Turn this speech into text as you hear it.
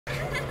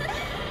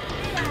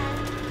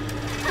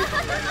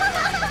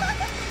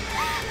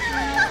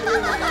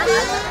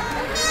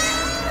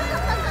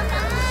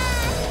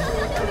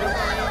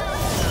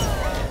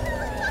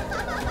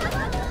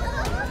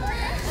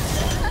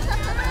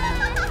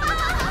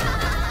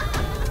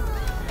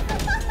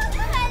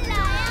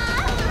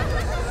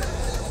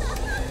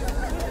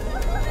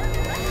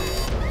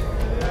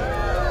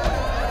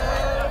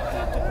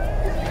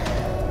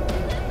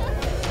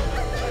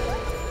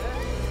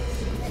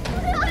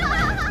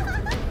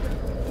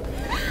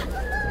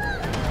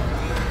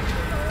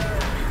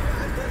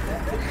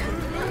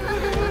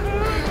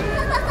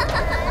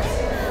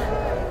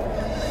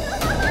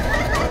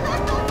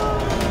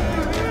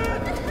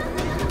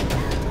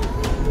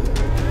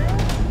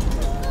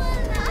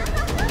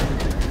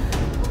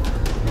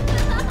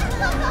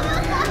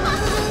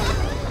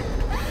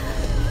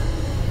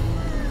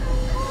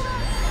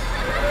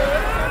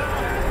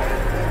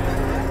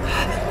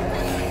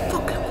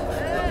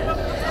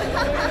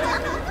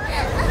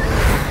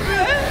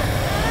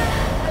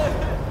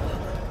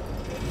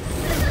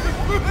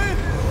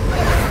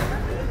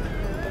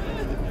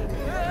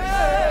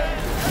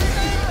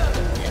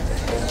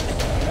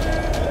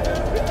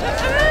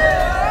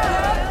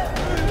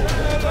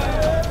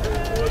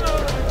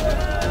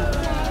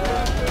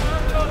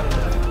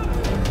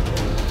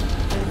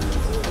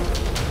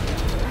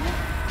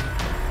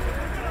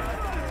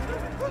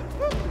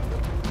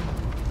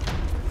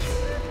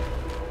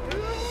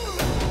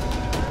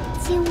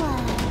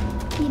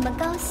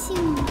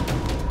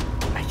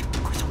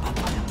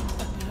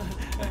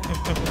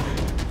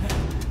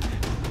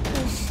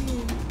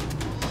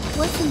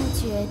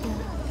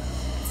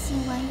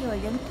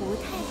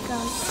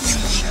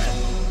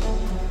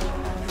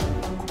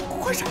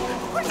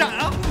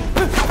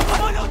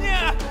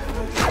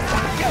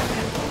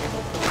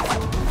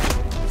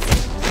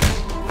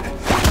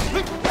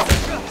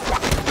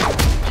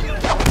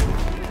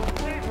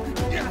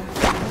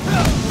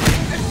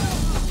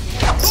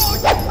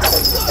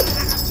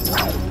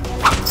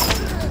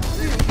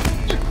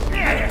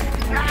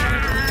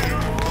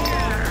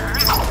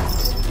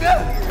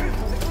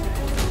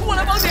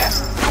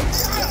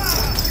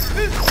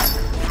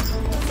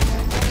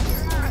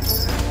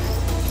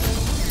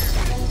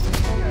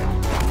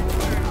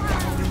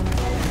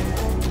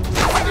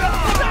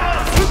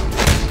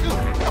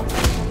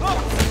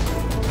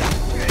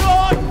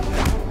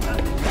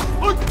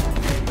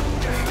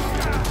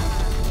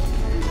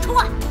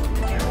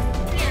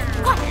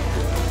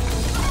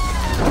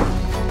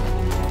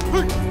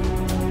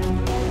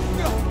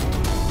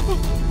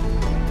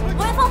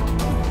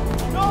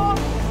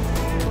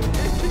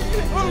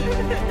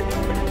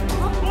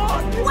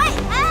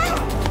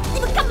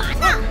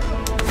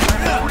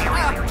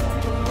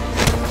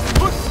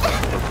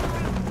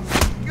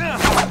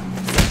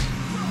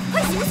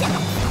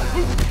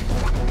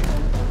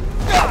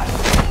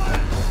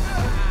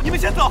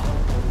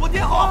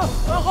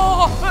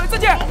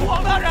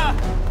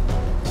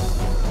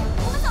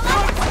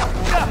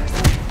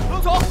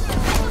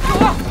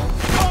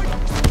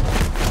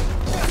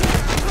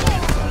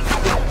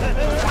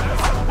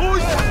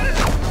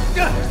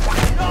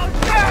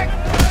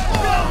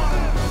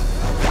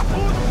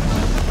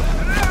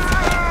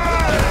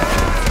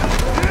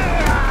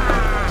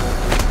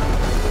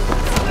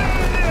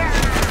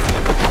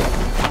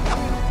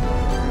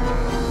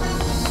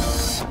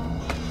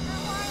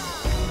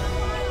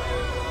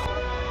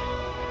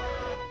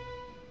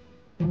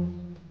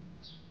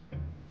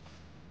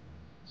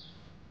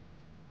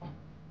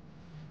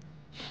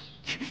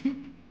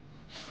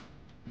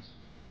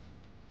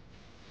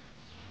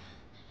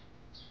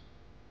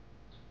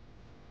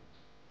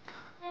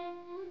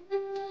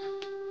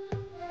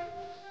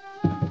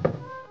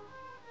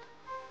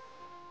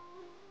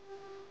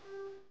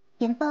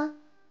严峰，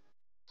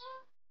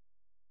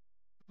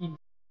你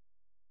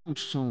不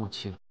生我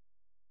气了？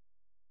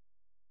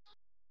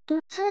都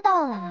知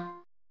道了。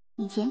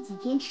你前几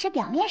天只是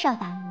表面上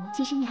答应我，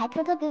其实你还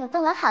偷偷给我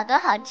送了好多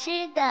好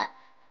吃的。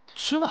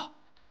吃的？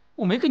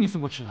我没给你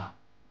送过吃的。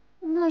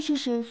那是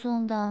谁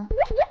送的？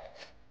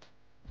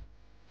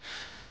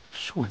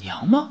是我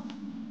娘吗？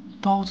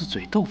刀子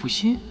嘴豆腐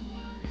心。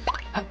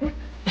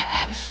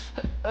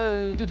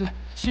对对，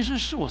其实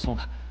是我送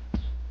的。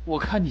我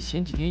看你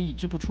前几天一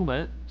直不出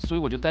门，所以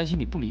我就担心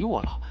你不理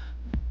我了。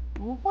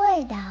不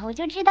会的，我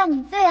就知道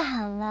你最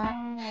好了。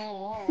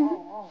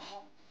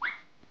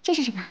这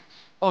是什么？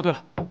哦，对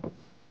了，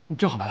你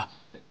正好来了，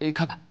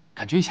看看，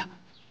感觉一下，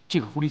这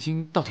个狐狸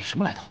精到底什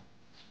么来头？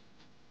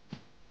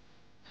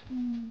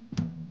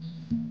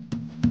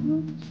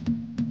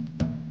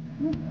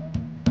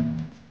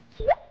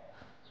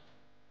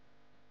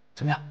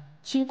怎么样？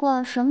奇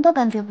怪，什么都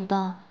感觉不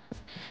到。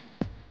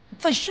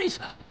再试一次。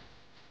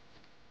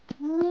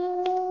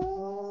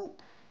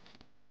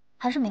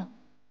还是没有。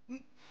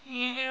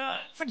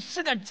再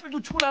试点劲儿就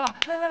出来了。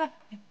来来来。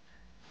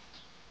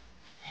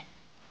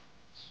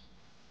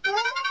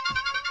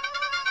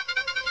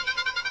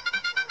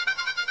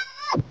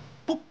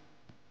不，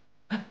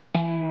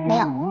没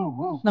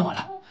有。那完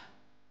了，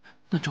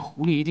那这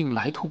狐狸一定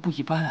来头不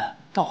一般啊，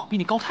道行比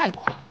你高太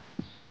多了。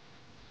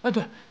哎，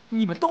对，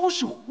你们都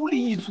是狐狸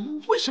一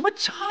族，为什么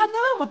差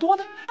那么多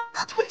呢？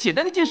这么简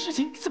单的一件事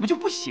情，你怎么就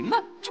不行呢？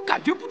就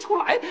感觉不出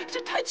来，这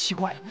太奇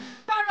怪了。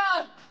大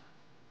人，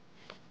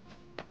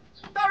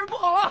大人不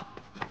好了！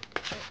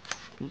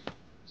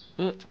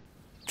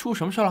出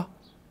什么事了？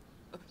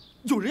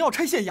有人要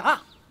拆县衙。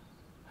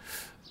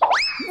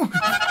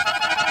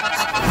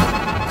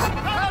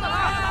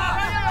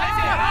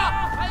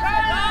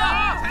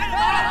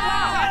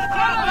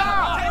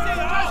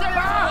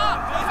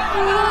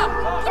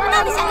你们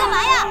到底想干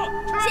嘛呀？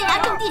县衙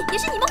种地也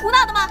是你们胡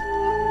闹的吗？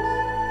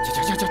这，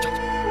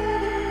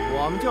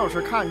我们就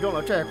是看中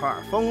了这块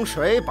风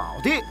水宝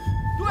地。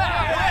对，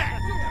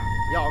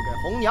要给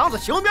红娘子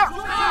修庙，修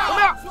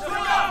庙！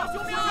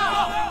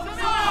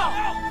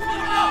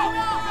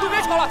都别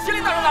吵了，县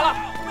令大人来了！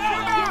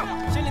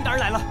县令大人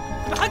来了，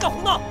你们还敢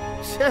胡闹？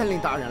县令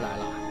大人来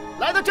了，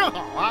来的正好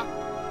啊！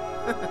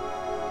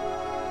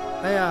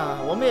哎呀，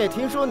我们也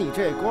听说你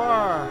这官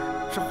儿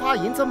是花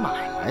银子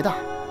买来的，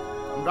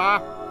怎么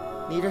着？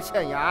你这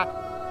县衙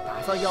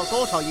打算要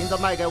多少银子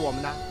卖给我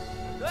们呢？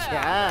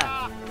钱，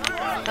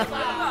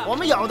我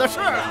们有的是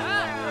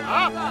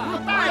啊！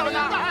大有银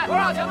子，多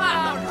少钱卖？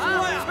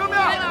修庙！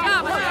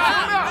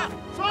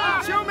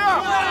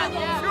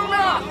修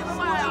庙！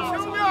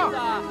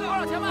多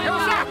少钱卖？有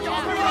事！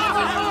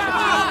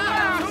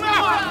修庙！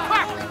快！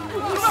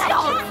笑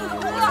死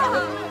了！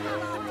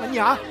咱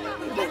娘，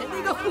为了那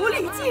个狐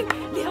狸精，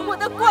连我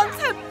的棺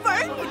材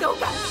本你都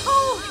敢偷！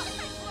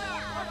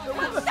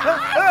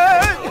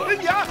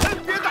娘，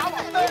别打我！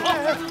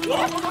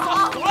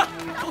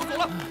走了！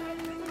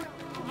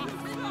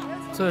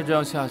再这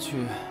样下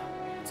去，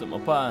怎么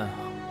办啊？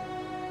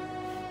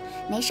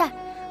没事儿，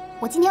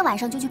我今天晚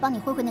上就去帮你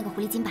会那个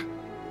狐狸精吧。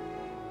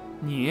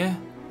你？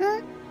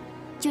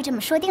就这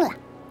么说定了。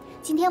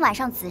今天晚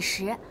上子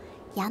时，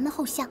衙门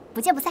后巷，不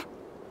见不散。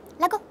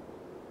来go。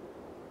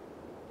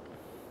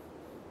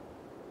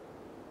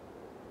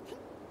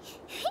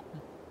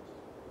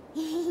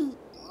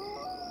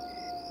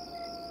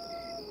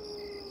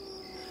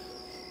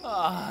哎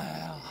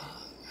呀，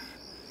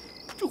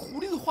这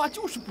狐狸的话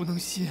就是不能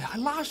信，还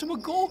拉什么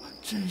钩？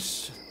真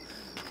是的。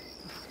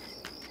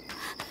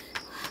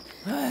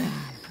哎，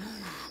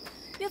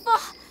岳父，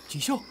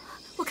锦绣，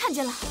我看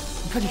见了，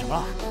你看见什么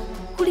了？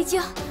狐狸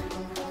精，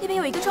那边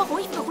有一个穿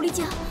红衣服的狐狸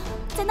精，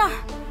在那儿。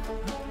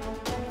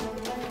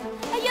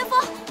哎，岳父，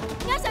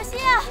你要小心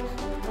啊！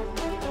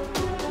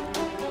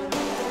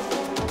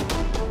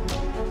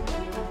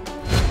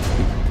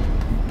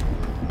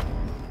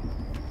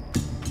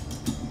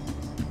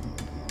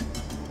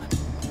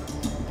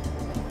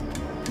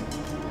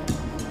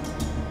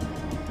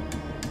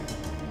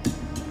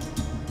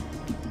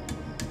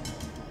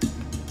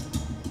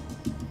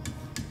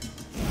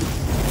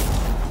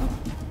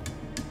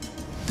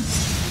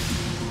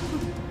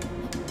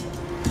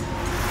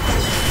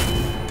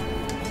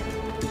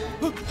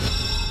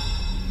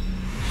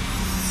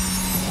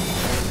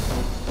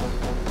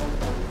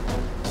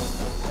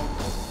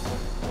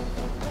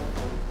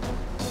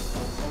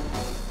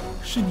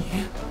是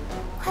你？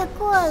快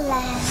过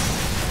来！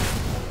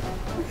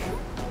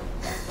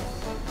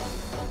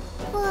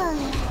过来！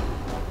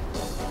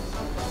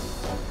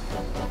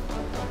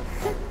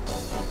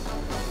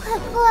快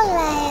过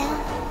来呀！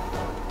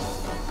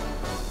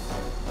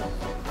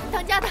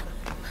当家的，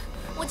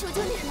我求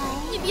求你，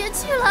你别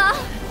去了！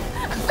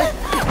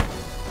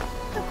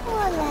快过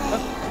来呀！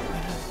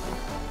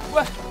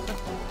喂，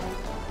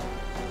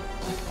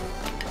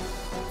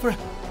夫人，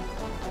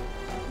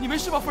你没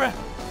事吧，夫人？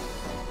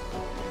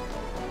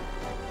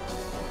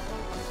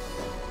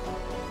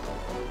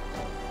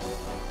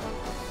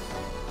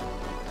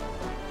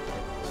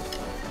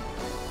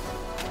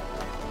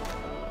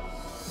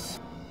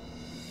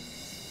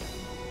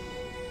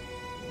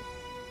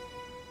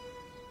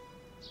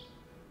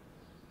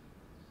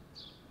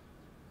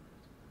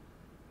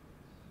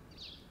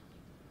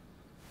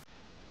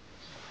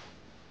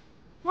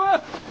喂，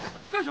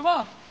干什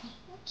么？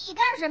你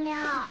干什么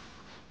呀？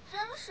真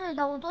是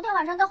的，我昨天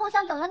晚上在后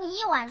巷等了你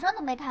一晚上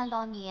都没看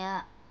到你。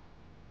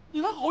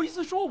你还好意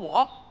思说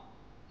我？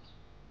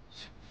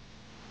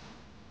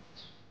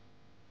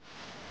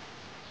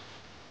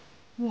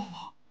哇，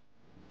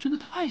真的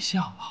太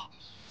像了。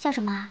像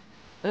什么啊？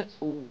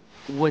我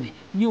问你，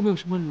你有没有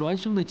什么孪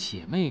生的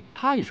姐妹？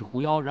她也是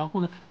狐妖，然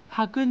后呢，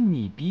她跟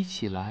你比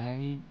起来，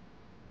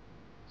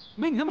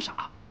没你那么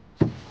傻。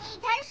你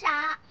才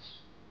傻！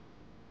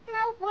虽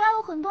然狐妖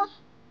有很多，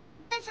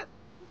但是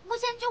不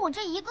先就我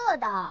这一个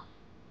的。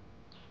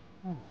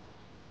哦，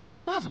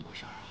那怎么回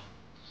事啊？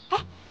哎，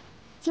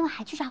今晚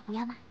还去抓狐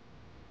妖吗？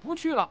不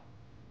去了，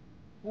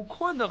我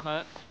困得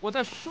很，我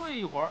再睡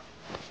一会儿。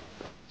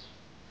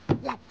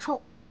懒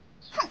臭！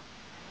哼！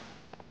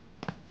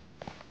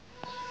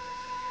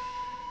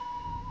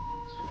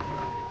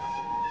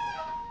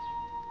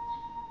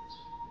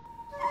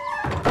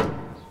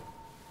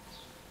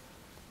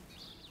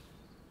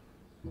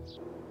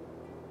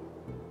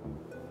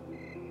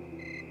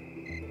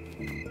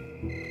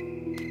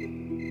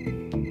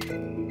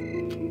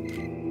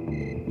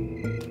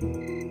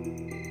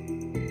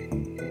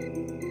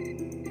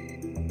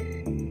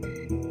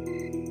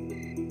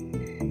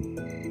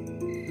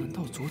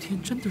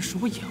真的是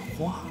我眼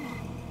花了。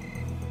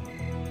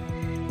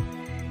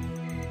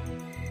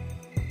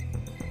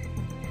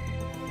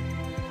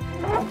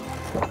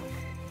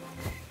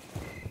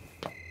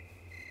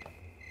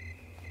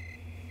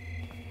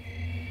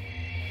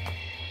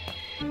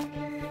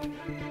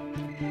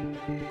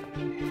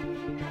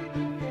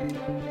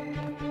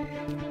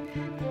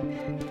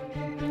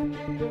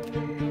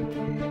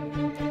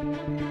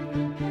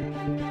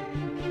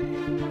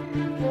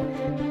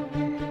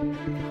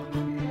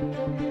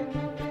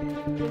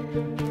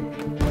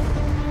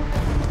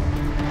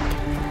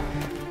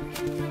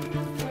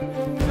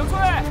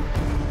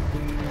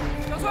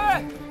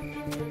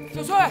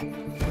小翠，你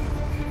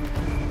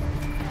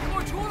给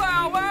我出来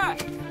啊！喂，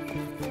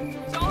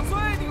小翠，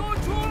你给我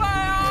出来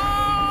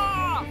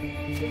啊！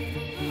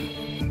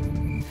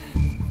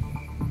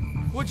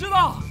我知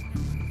道，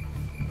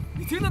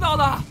你听得到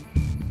的。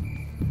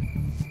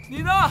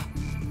你呢？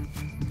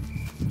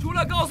出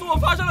来告诉我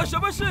发生了什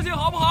么事情，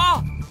好不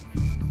好？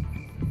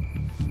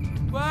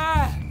喂，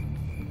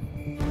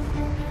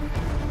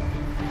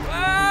喂，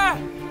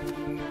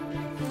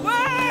喂！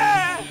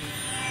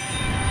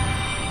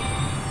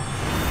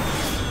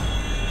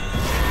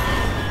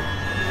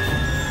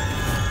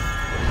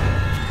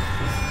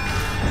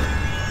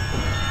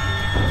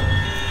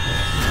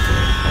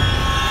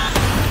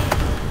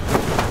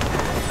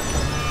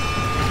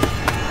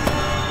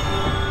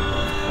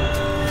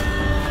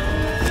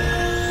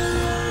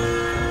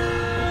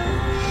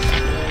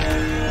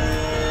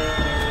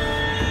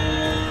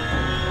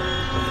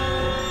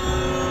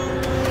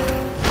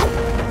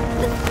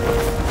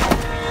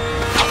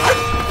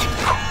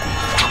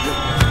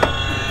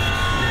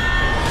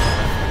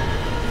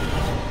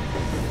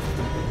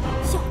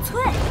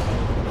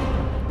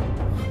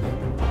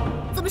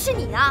是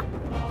你啊！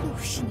又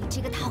是你这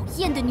个讨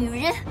厌的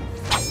女人！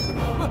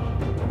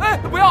哎，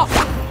不要！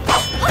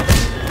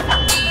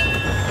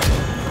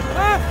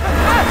哎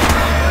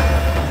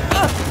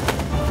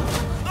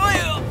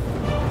呀！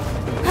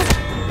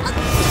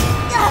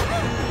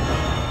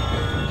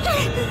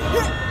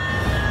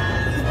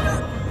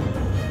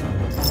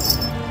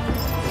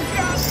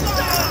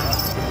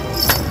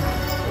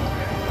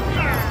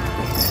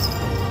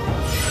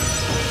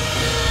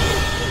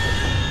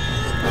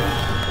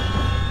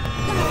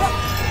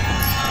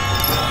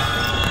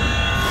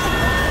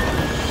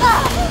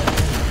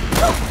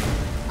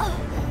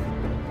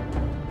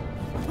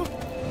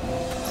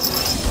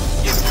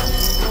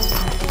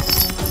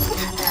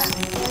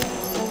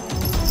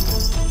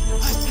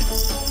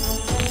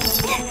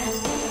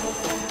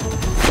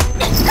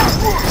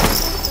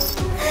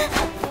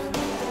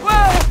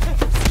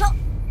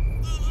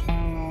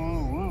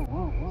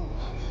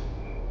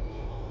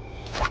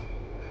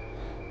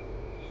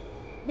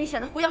没想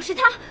到狐妖是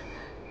他，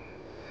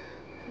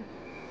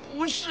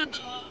不是的，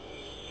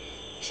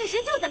事实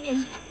就在面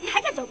前，你还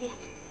敢狡辩？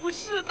不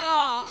是的。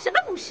什么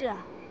不是啊？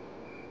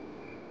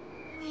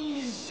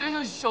你想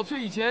想，小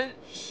翠以前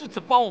是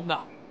怎么帮我们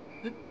的？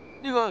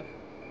那个，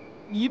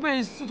你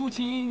被司徒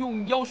琴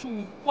用妖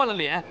术换了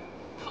脸，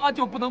他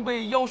就不能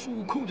被妖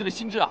术控制了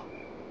心智啊？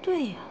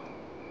对呀。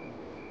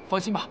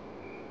放心吧，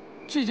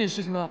这件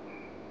事情呢，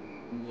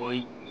我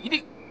一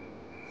定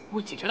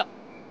会解决的。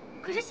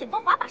可是简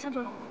风华马上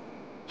就来了。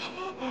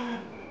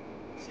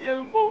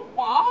简风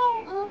华，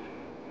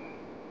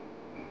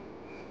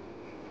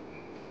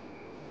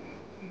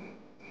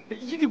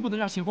一定不能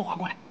让简风华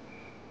过来。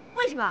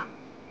为什么？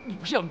你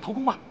不是要你偷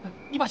功吗？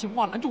你把简风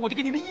华拦住，我就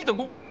给你的1等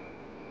功。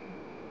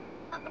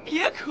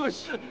别可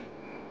是，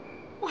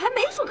我还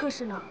没说可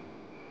是呢。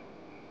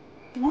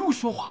不用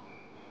说话，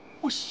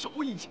我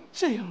手已经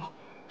这样了，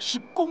是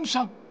工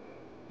伤，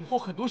以后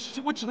很多事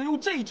情我只能用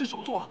这一只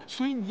手做了，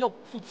所以你要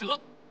负责。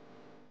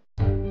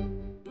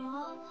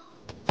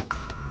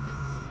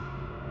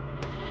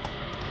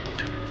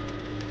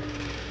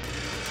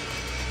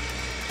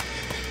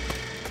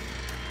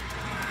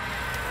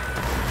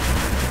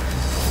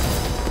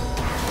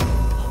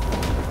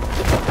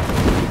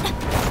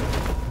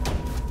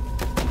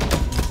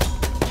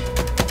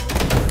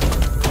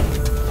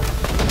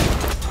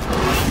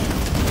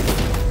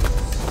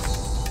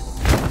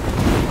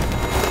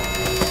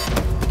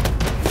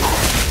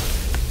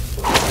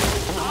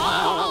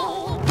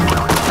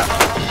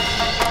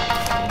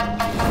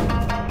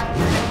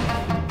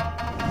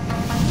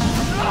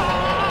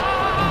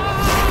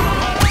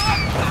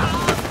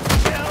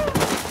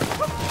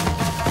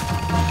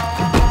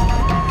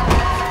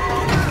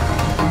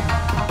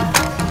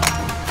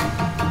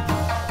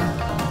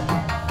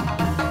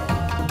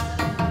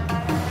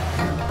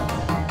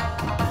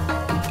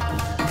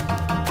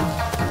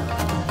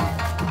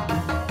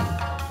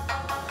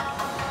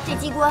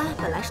机关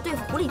本来是对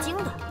付狐狸精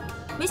的，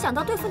没想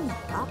到对付你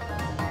了。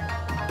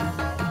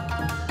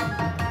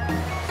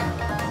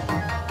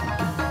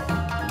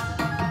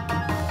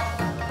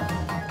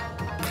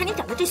看你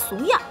长得这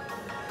怂样，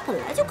本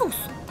来就够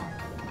怂的，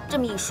这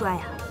么一摔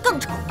啊，更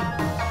丑。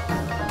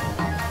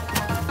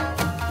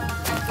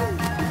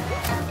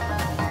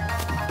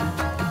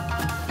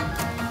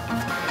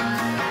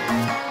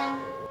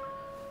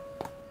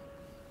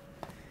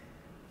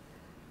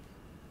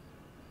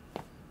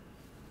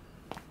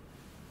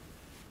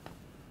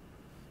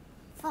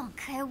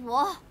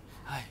我。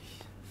哎，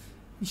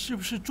你是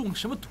不是中了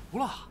什么毒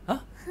了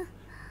啊？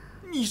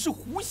你是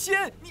狐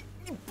仙，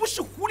你不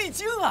是狐狸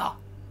精啊！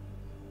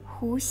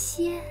狐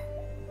仙，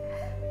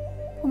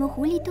我们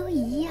狐狸都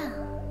一样，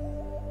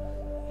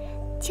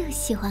就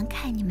喜欢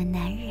看你们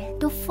男人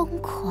都疯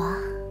狂，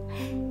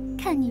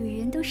看女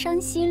人都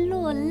伤心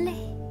落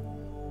泪。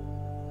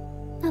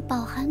那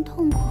饱含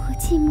痛苦和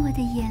寂寞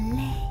的眼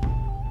泪，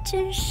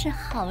真是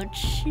好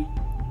吃。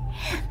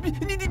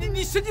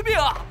你神经病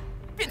啊！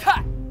变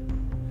态！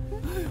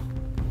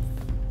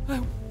哎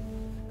呦，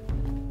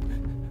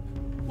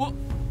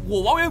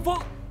我王元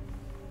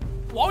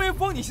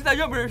峰，你现在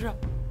认不认识？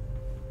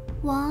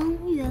王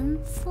元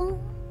峰，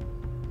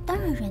当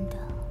然认得。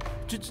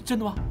真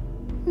的吗？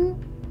嗯，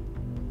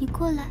你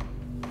过来。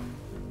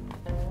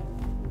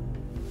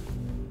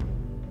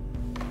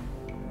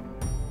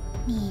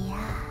你呀，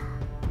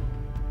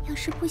要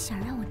是不想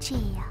让我这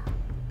样，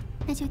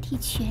那就替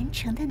全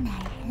城的男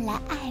人来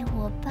爱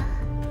我吧。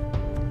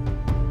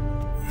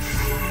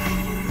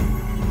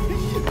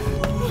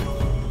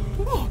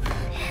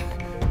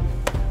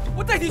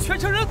我代替全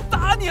城人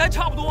打你还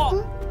差不多。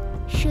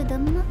舍得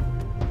吗？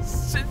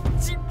神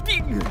经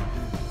病！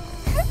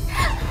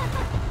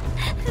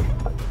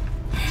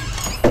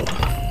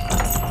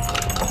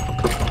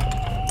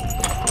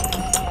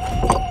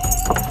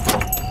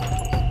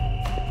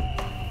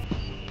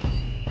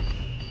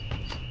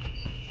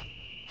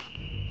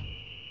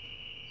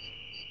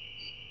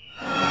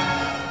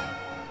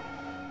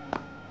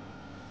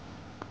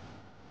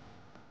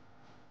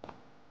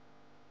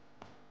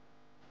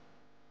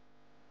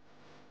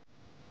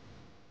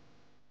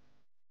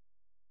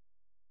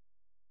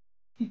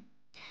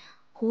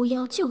狐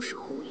妖就是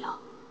狐妖，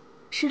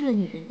吃了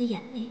女人的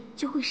眼泪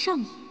就会上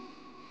瘾，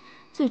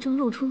最终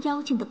露出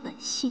妖精的本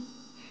性。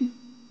哼，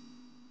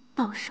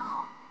到时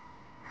候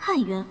看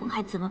元丰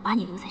还怎么把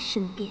你留在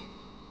身边。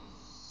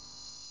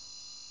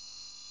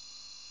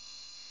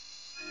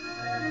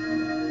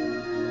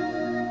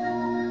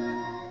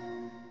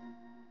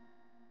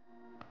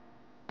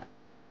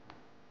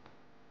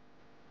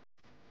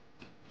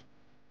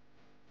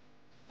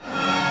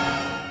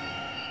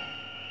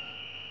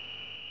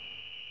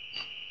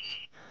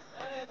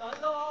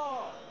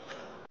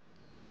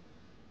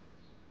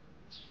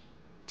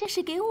这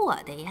是给我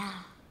的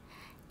呀，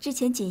之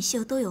前锦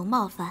绣都有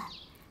冒犯，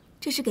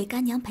这是给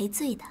干娘赔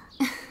罪的。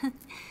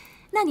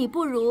那你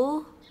不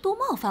如多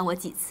冒犯我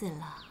几次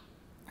了。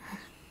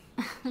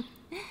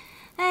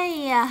哎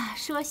呀，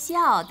说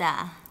笑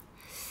的，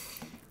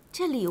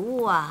这礼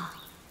物啊，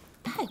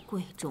太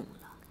贵重了。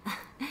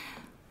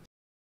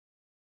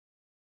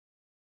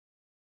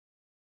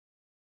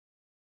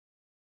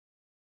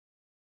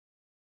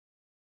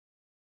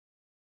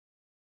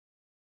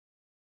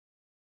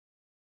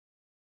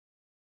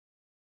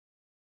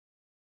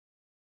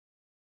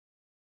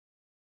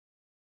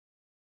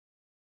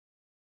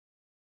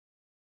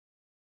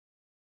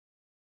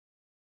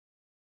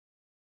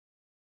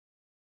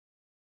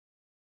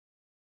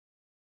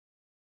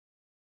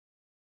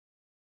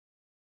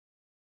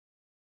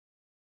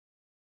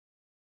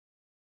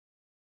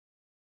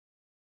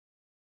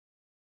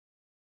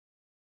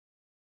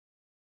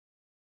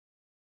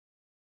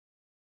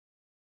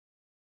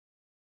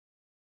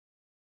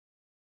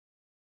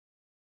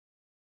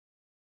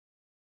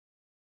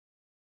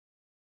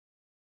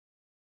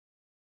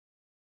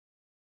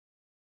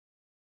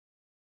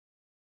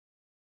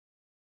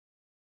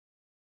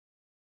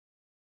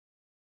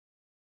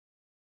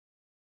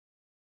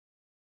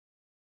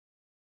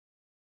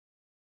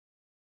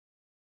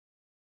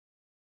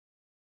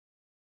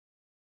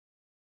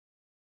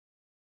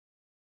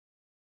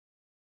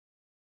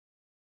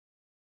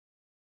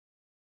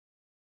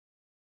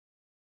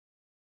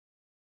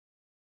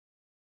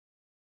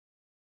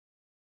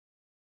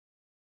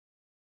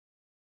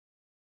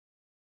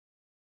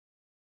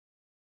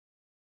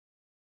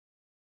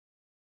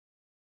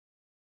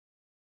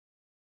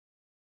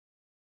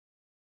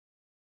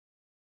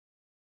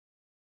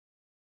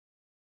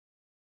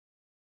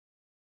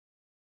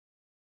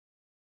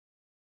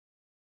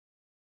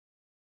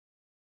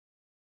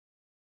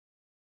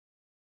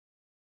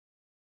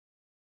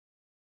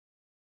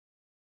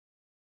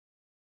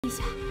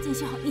锦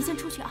绣，你先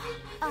出去啊！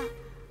哎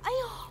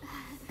呦，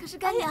可是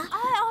干娘，哎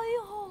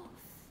呦，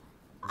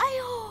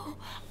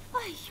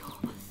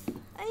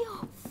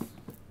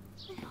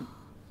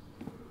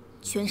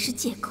全是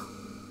借口，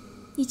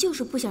你就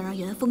是不想让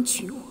元丰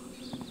娶我。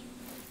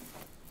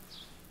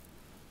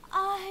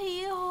哎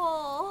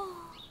呦，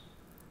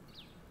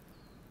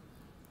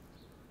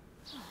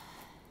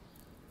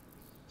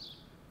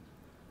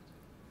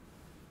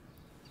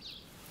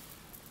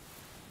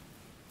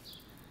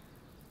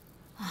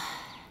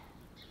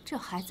这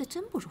孩子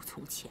真不如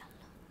从前了，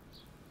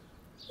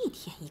一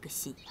天一个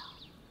心样。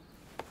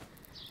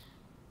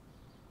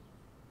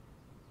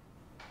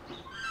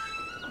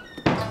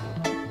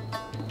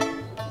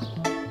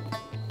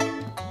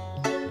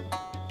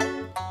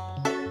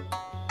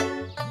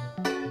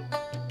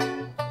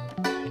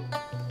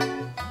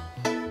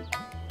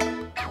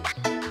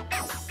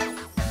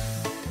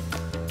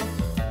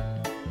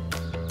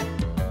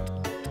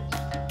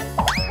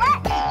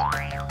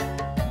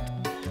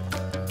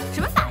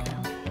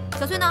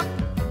翠呢？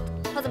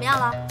她怎么样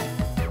了？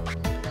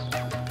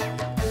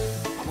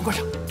把门关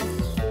上。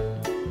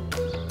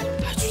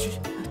哎，去。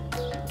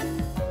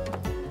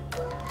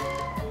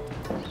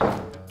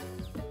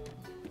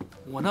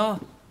我呢，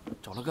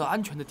找了个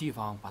安全的地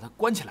方把她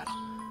关起来了。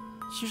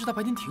其实她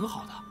白天挺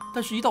好的，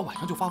但是一到晚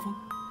上就发疯。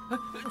哎，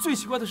最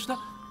奇怪的是她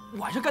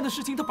晚上干的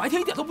事情，她白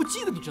天一点都不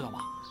记得，你知道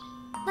吗？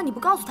那你不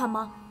告诉她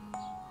吗？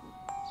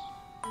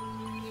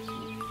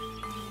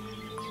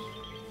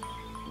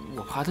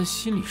我怕她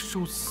心里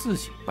受刺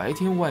激，白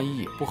天万一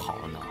也不好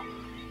了呢。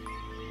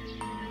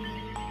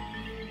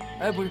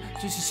哎，不是，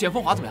这显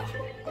风华怎么样了？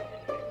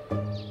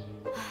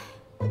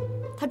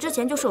他之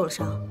前就受了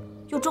伤，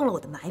又中了我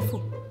的埋伏，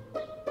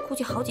估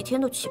计好几天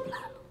都起不来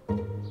了。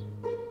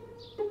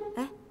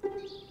哎，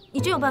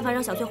你真有办法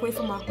让小翠恢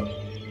复吗？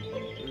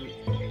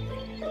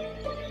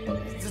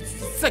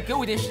再给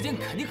我一点时间，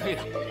肯定可以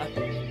的。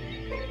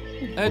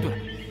哎，对了，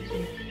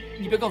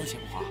你别告诉显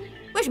风华。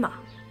为什么？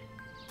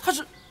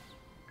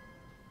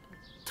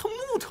他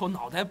木头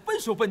脑袋，笨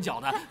手笨脚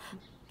的，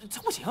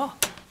他不行。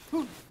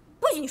不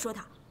许你说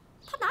他，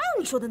他哪有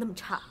你说的那么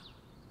差？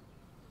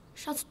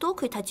上次多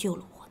亏他救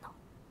了我呢。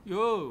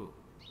哟，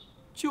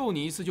救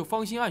你一次就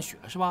芳心暗许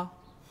了是吧？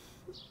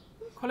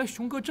看来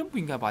熊哥真不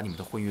应该把你们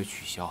的婚约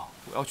取消，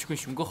我要去跟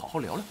熊哥好好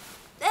聊聊。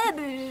哎，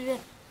别，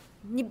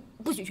你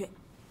不许去！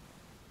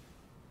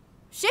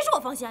谁说我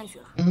芳心暗许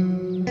了？就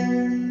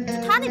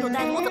他那种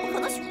呆子，我怎么可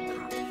能喜欢他？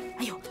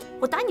哎呦，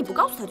我答应你不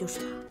告诉他就是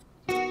了。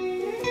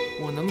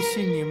我能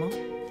信你吗？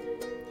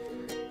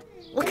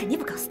我肯定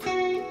不告诉他。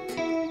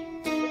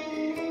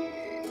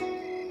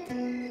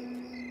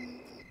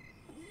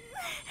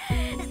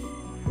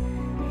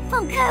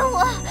放开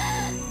我！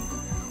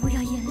我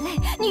要眼泪，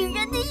女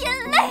人的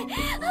眼泪，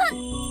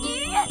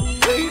女人的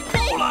眼泪！够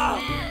了！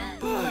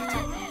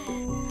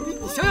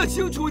你想想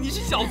清楚，你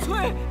是小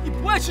翠，你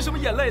不爱吃什么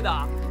眼泪的，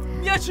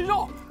你爱吃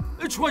肉，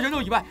除了人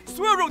肉以外，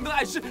所有肉你都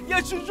爱吃，你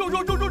爱吃肉。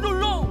小翠，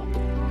肉。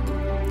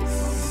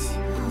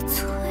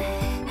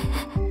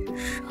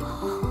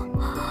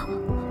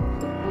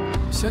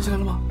想起来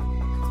了吗？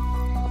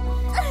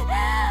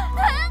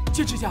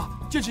坚持一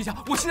下，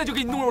我现在就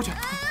给你弄肉去。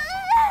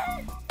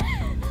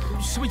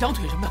什么羊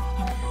腿什么的，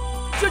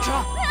坚持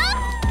啊！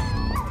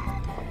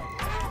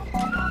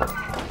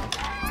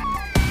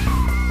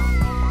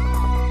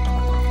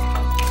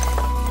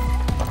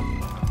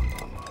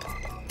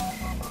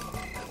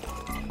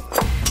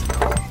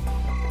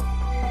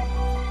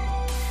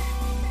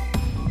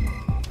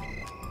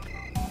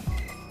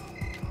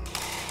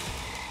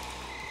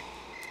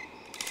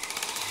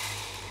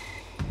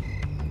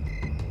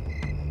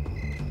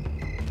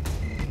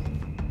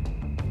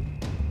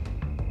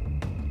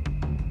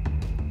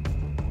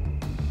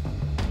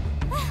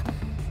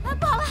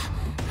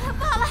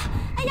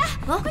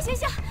快醒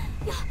醒！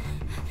有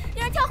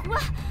人跳湖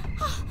了，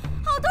好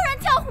多人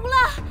跳湖了！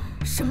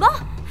什么？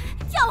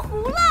跳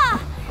湖了！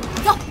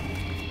走！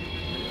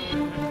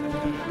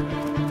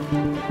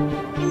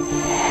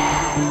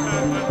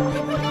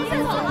不能睡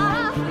死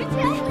了！回去！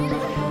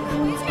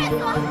睡死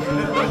了！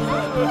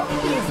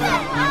别睡了！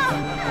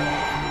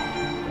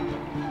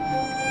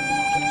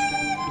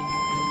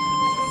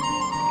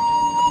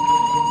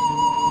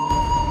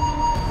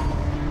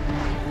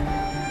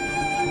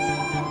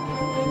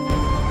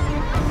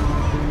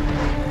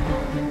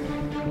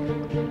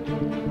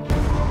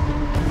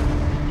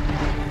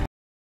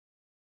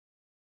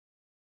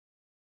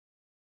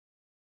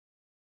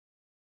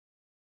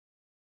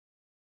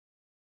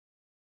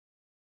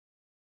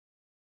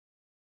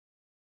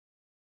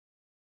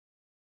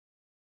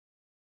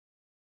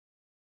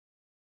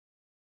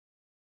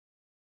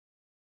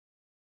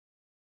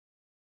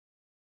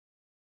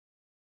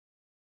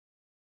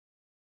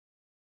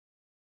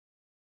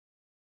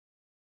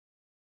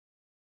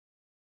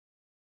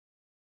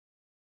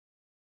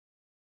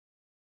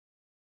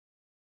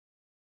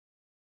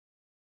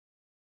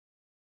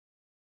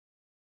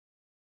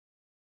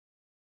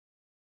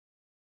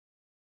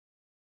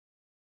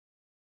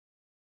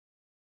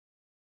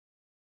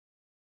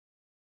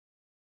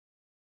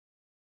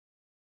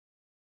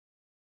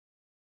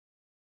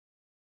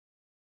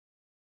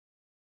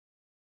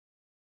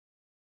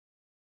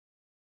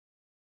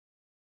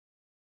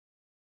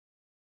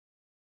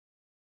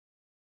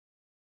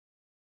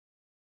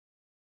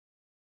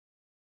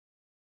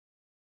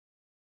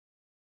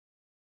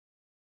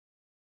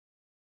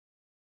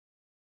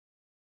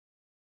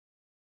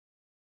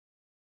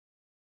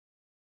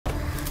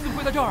怎么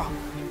会在这儿啊？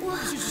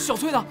小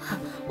翠呢？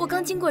我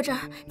刚经过这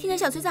儿，听见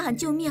小翠在喊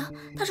救命。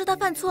她说她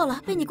犯错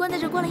了，被你关在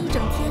这关了一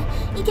整天，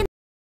一天。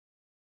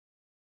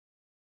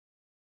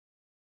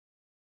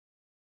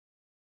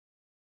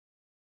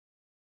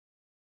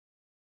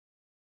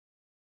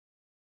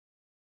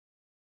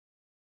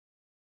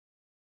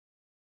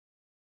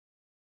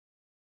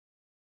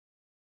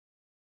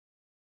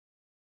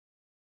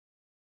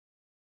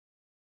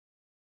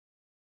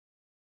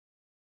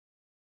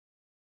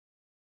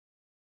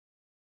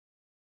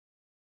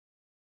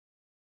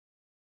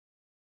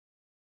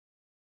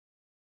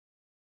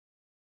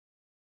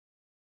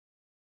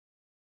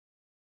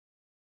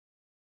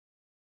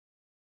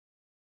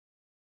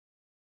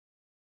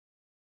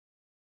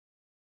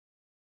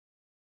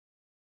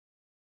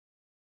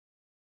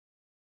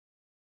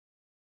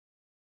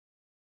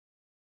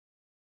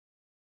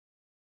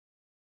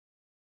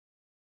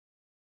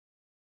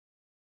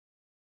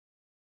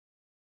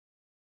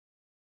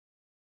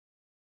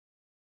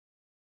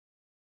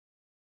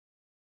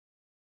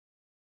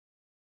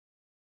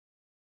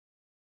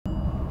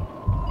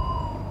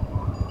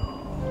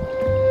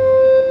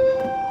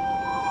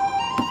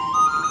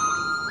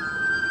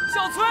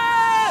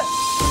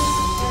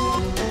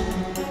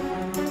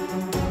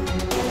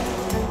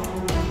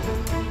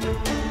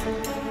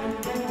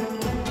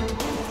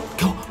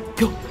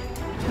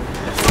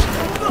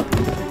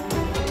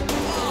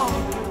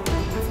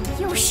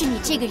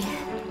这个人。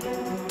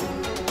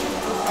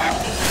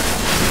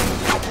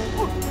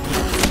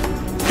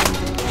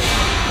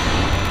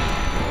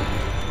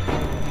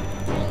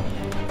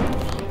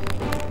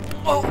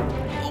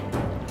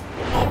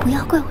不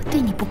要怪我对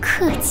你不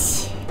客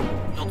气。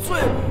小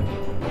翠，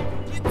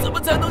你怎么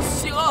才能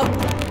醒啊？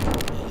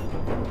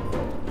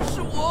是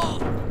我，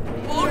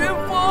王元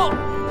芳，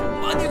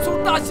把你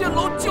从大仙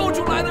楼救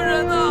出来的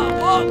人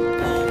啊！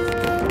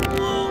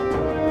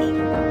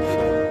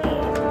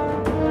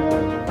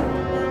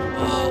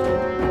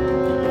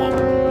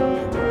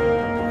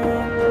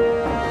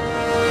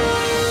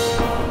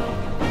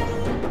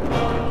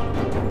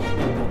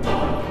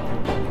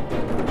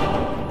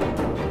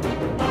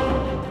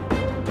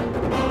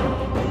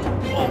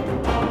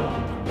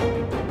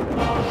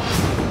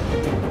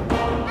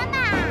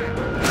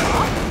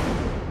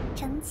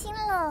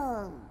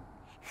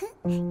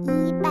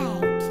一拜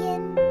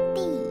天地。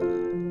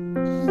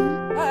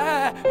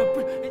哎，不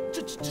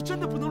是，这真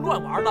的不能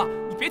乱玩了！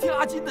你别听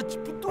阿金的，这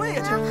不对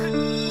呀，这。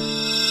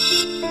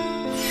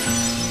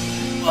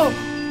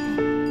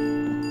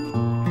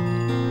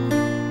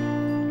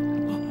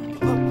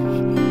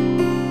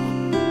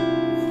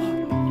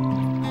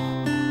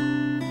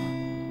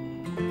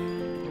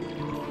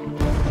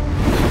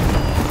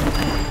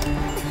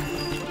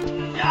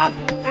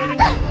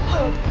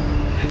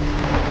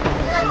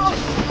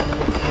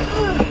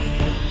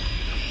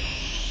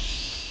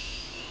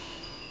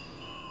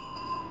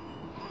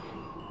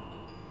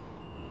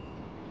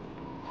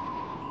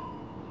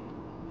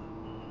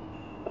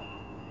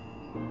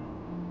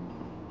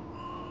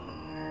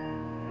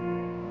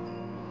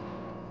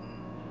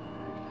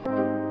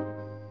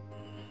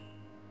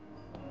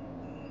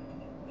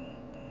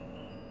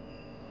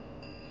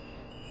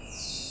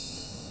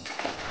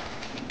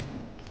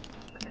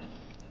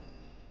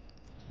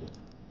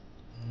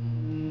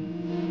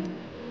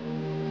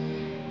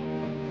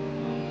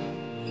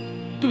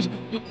对不起，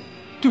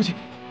对不起。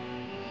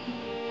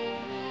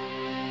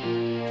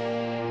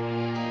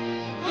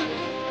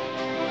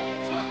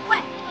喂！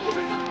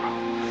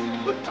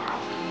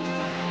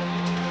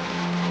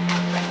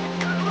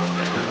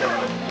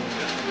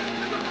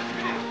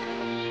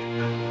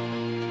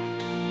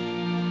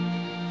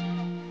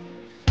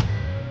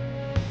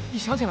你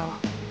想起来了？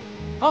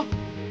啊？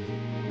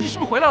你是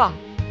不是回来了？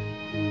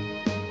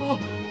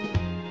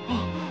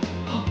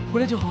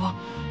回来就好啊。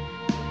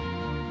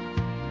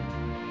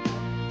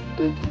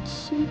对不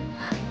起，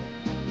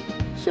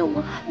是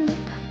我害了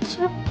大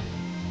家。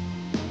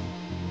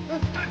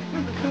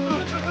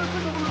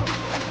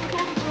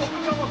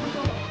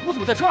我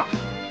怎么在这儿？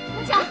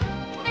龙强，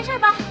没事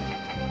吧？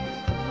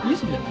你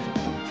怎么也没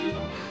事？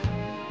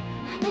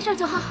没事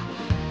就好。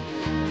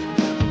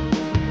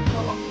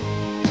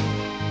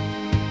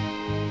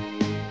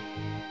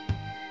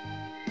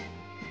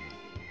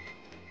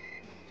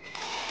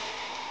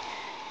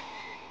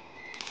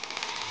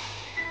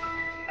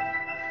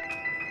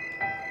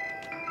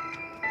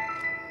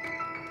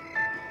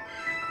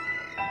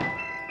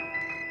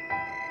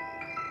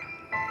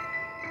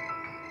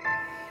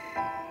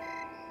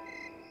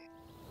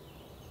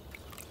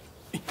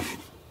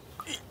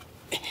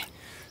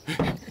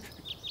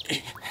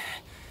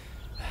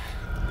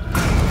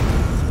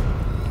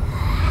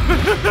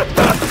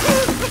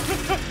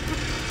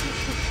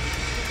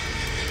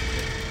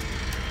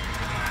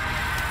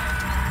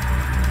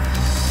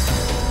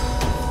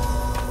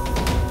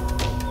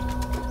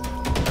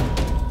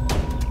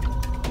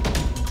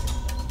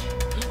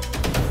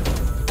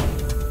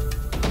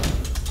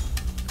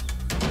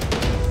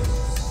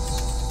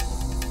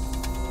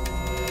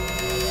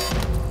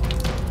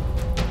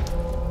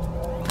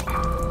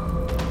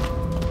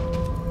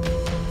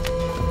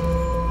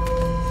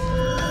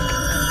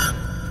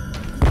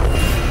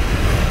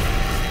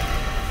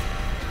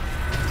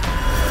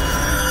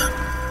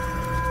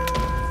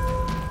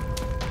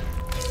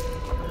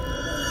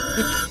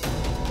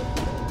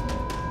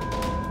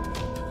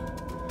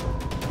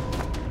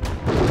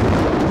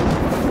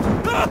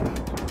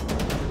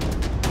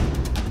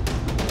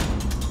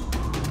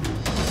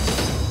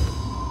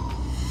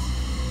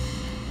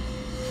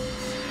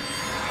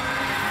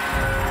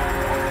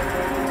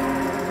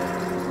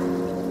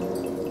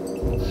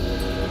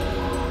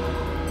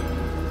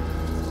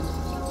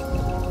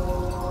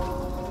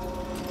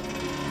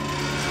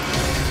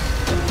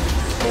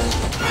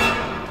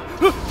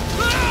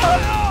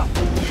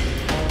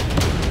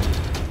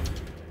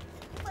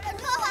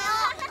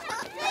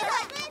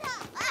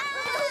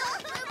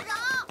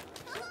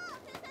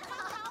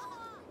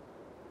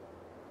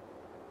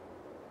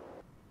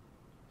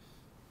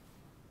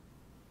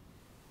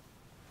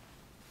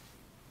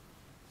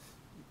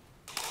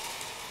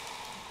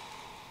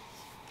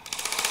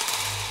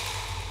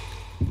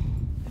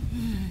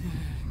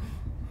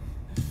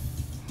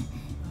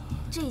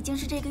这已经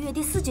是这个月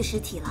第4具尸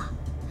体了，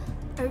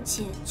而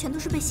且全都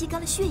是被吸干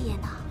了血液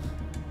呢。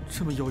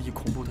这么妖异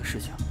恐怖的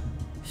事情，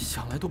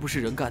想来都不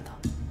是人干的。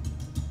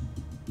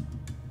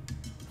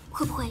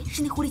会不会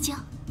是那狐狸精？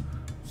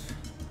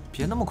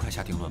别那么快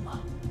下定论嘛。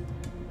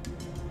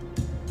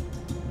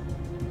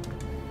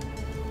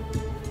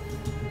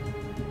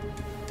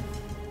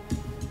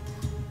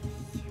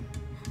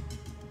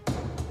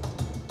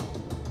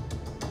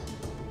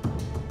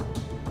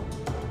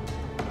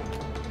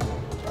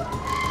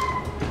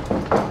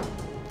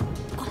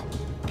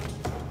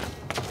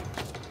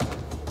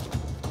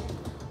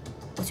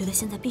觉得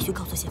现在必须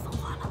告诉谢风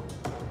华了。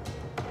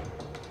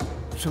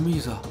什么意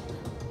思啊？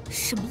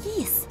什么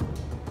意思？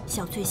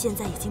小翠现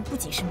在已经不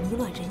仅是迷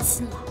乱人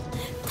心了，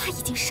她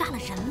已经杀了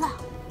人了。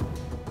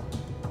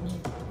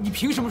你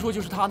凭什么说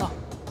就是他呢？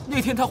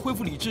那天他恢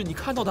复理智，你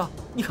看到的，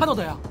你看到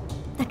的呀。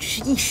那只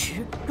是一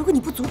时，如果你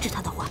不阻止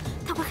他的话，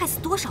他会害死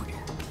多少人？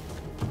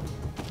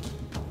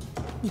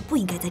你不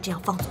应该再这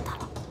样放纵他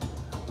了。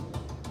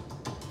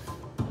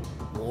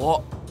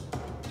我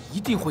一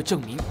定会证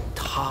明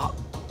他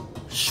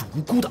是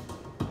无辜的。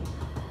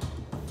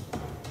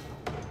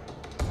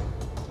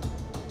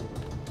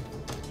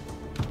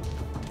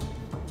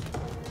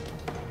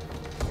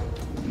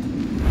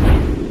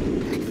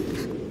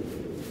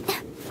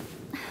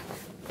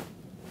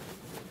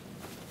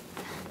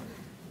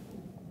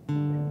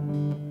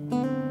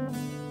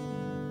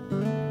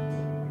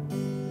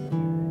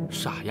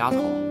傻丫头，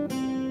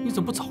你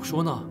怎么不早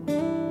说呢？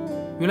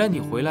原来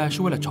你回来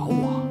是为了找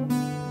我，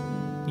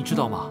你知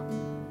道吗？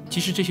其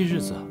实这些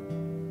日子，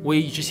我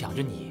也一直想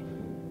着你。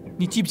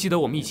你记不记得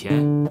我们以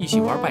前一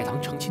起玩拜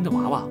堂成亲的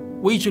娃娃？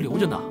我一直留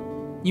着呢，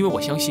因为我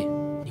相信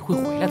你会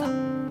回来的。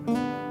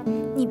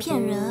你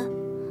骗人！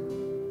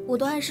我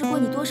都暗示过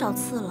你多少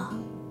次了，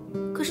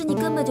可是你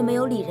根本就没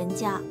有理人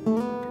家，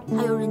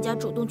还有人家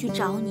主动去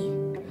找你，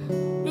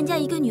人家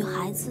一个女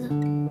孩子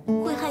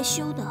会害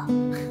羞的。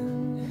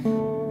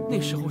那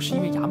时候是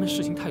因为衙门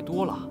事情太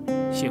多了，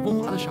显风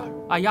华的事儿、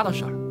爱丫的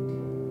事儿，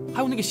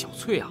还有那个小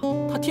翠啊，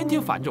她天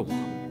天烦着我，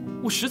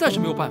我实在是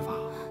没有办法。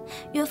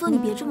元丰，你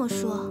别这么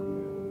说，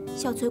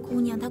小翠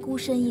姑娘她孤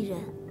身一人，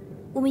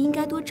我们应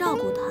该多照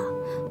顾她，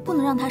不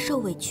能让她受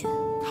委屈。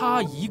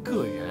她一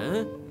个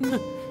人，哼，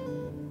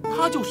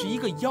她就是一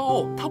个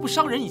妖，她不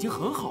伤人已经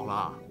很好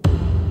了。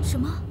什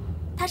么？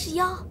她是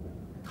妖？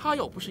她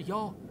要不是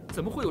妖，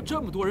怎么会有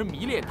这么多人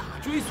迷恋她、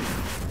追随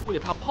她，为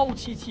了她抛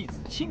妻弃子、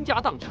倾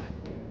家荡产？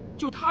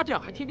就她这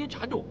样还天天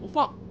缠着我不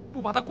放，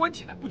不把她关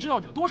起来，不知道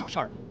惹多少事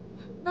儿呢。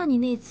那你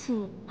那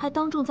次还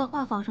当众在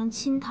画舫上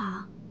亲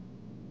她，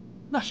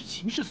那是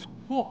情势所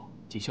迫。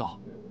锦绣，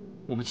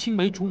我们青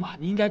梅竹马，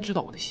你应该知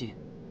道我的心。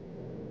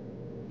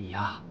你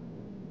呀，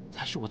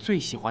才是我最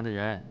喜欢的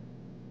人。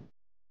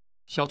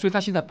小翠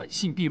她现在本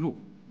性毕露，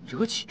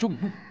惹起众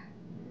怒，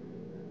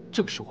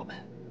正是我们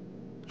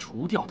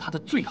除掉她的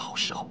最好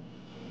时候。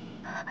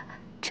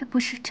这不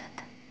是真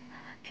的，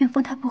元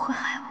丰他不会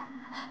害我，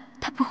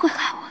他不会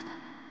害我的。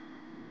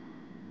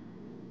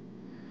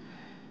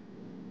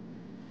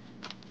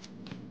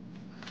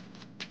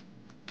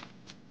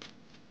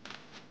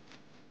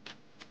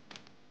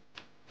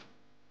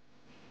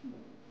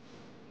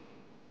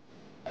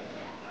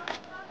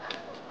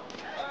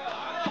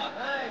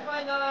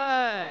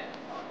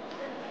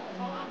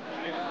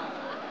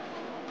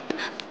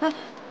哎，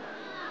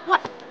喂，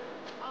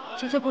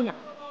小翠姑娘，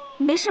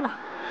你没事吧？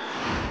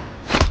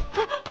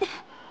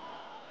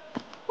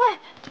喂，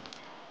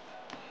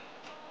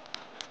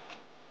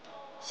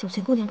小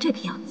翠姑娘这个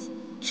样子，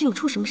是有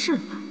出什么事了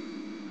吧？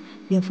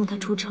元丰他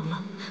出城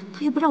了，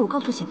他又不让我告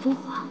诉显风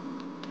华，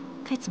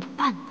该怎么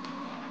办呢？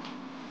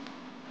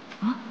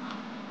啊？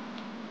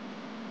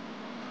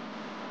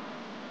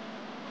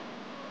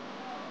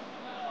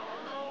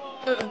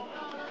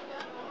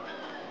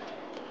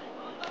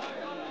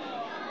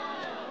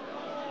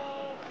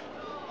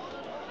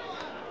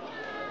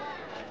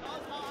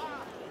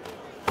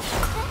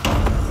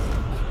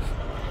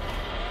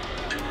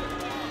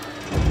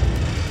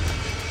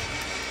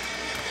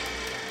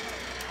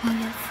王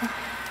元丰，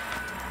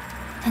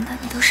难道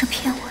你都是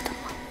骗我的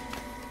吗？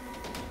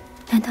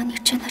难道你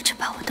真的只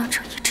把我当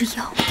成一只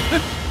妖？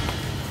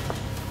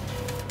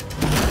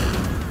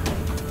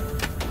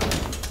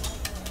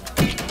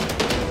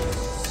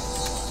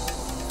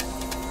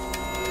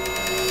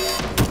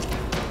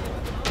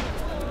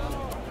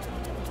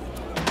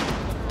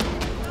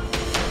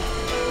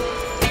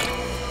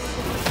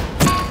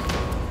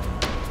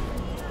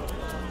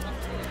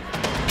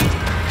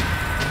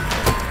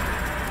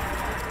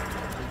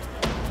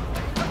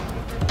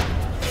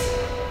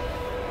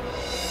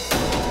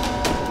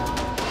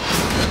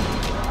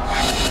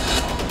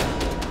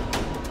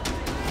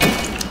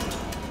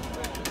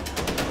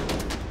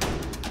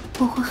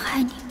我会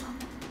害你吗？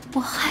我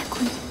害过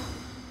你吗？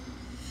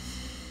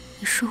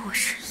你说我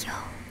是妖，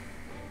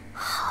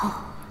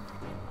好，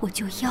我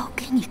就妖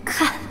给你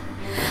看。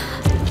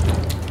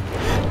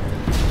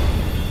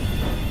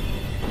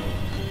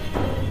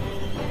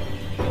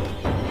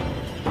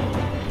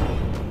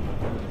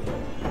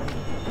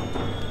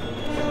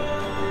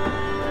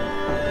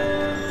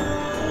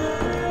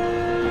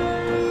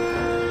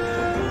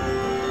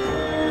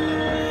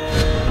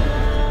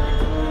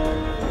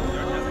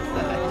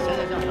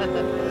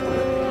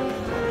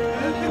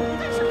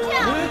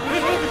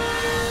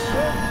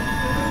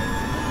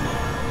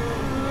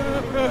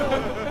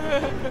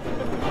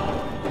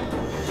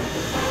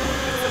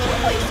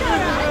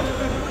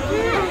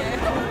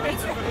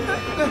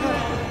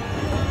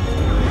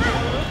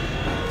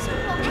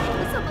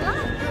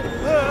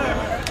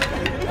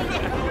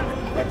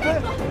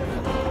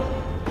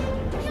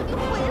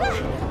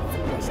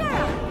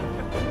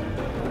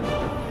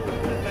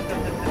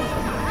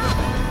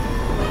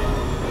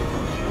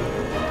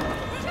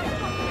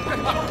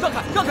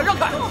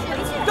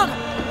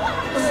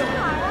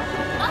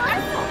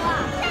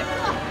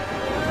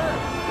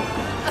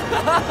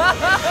哎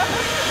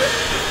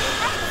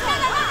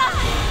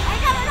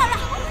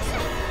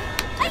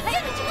呀，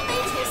你这个没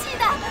出息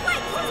的！快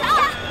投降！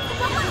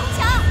快投降！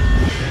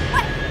快！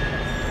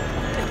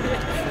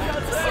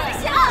醒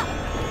醒！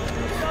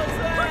投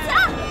降！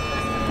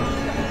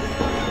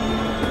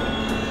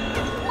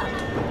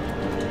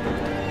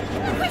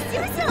快醒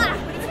醒啊！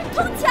投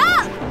降！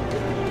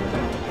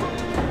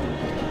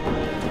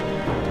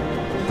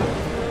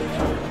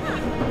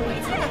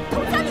投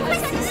降！你快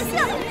醒醒！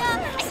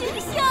醒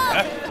醒！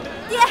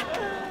爹，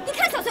你看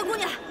小翠姑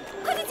娘，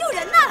快去救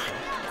人呐！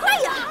快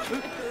呀！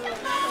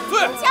投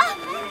降！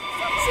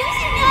醒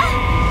醒呀！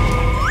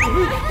投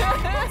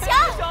降！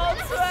小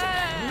翠，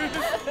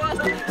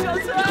小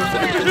翠，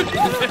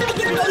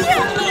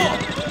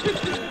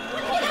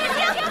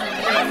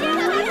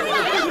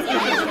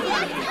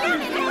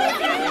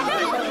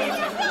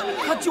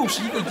他就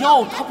是一个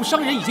妖，他不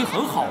伤人已经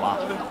很好了。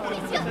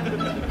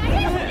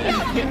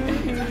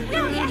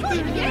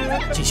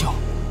锦绣，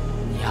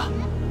你呀，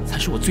才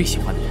是我最喜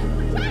欢的人。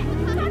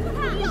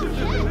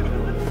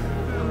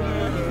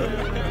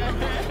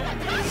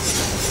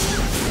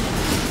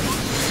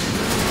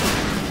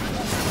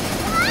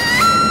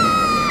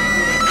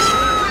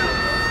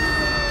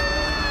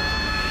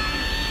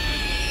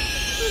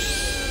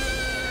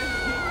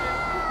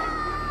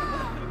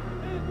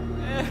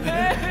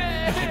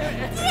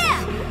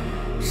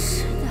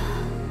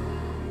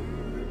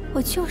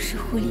我就是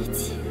狐狸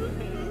精，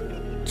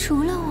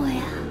除了我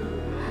呀，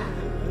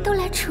都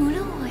来除了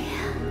我呀！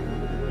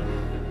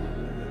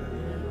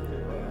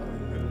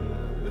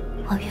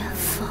王元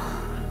凤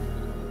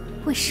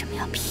为什么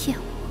要骗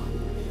我？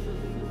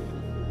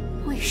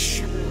为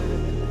什么？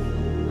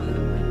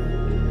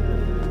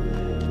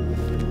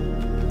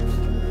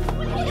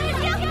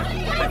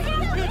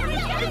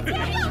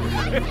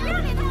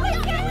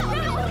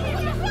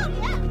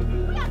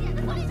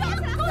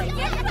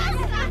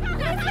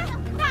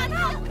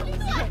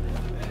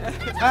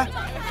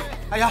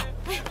哎呀，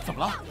怎么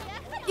了？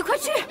你快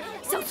去，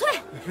小翠，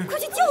快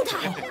去救他！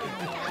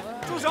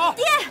住手！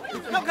爹，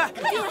让开！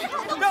爹，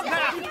让开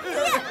啊！爹！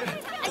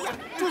哎呀，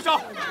住手！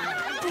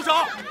住手！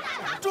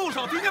住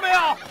手！听见没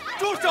有？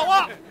住手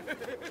啊！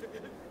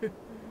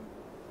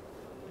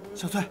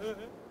小翠，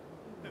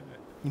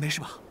你没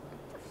事吧？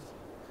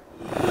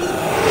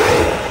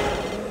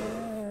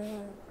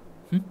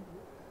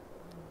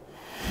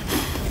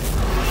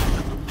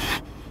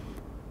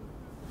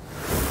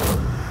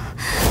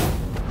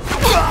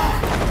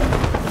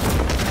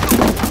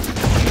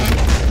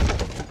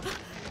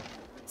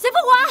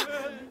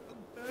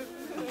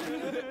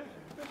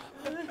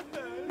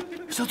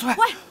小翠，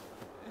喂，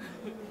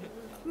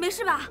没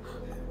事吧？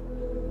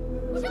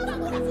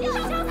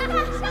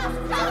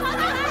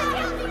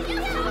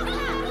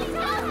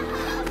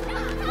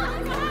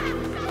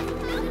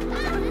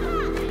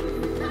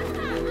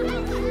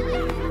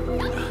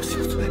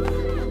小翠，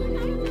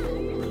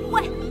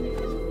喂，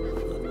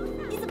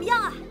你怎么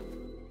样啊？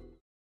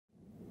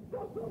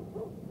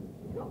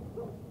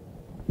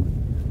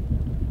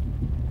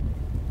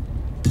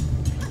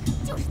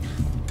就是他，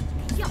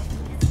要！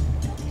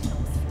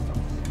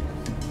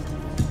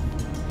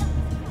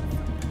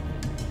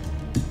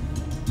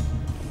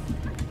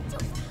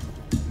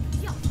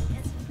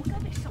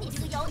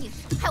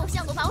还有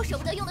相公把我舍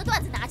不得用的缎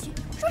子拿去，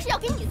说是要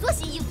给你做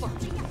新衣服。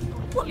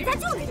我们家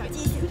就那点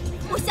积蓄，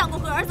我相公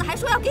和儿子还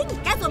说要给你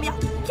盖座庙，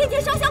天天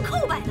烧香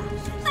叩拜呢。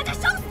那就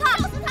烧死他！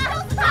烧死他！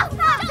烧死他！烧死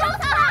他！烧死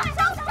他！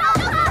烧死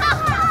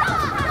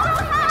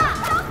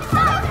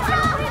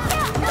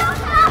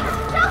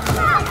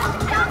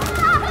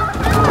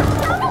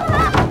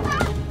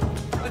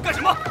他！干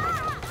什么？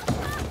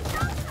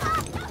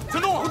全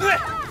都往后退！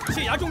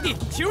县衙重地，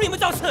岂容你们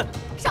造次？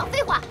少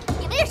废话！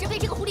你们也是被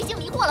这个狐狸精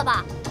迷惑了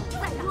吧？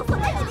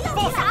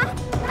放下！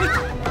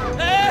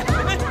哎！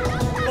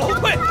往后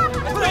退！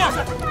退啊！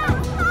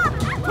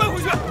退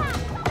回去！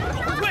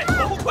往后退！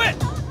往后退！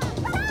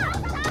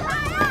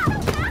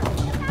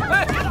哎！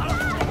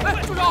哎！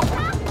住手！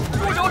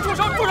住手！住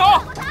手！住手！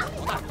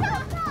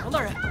王大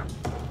人，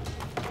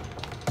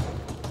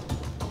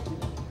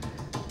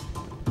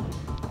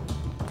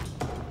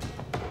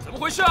怎么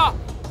回事啊？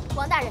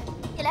王大人，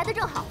你来的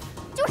正好，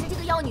就是这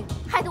个妖女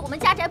害得我们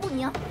家宅不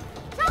宁。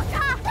烧死他！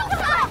烧死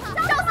他！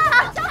烧死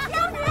他！烧死妖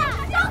女！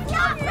烧死妖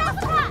女！烧死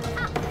他！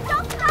烧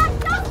死他！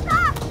烧死他！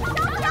烧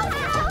死妖女！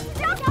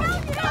烧死妖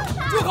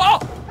女！住口！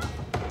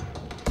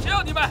谁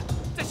让你们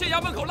在县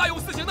衙门口滥用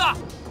私刑的？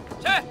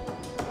谁？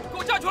给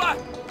我站出来！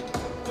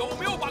有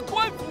没有把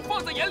官府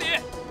放在眼里？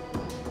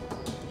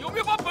有没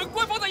有把本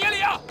官放在眼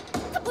里啊？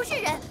他不是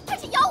人，他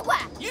是妖怪！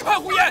一派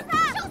胡言！烧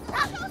死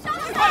他！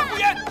一派胡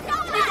言！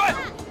闭嘴！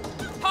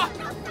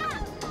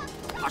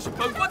他是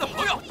本官的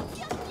朋友，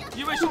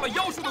因为受了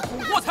妖术的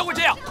蛊惑才会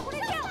这样。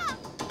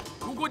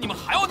如果你们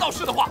还要闹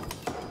事的话，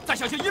再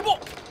向前一步，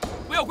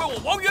不要怪我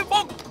王元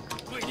芳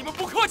对你们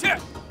不客气。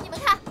你们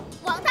看，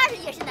王大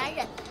人也是男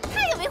人，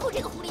他也维护这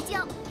个狐狸精。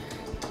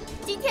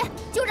今天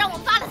就让我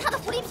扒了他的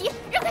狐狸皮，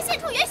让他现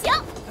出原形。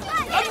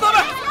拦住他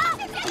们！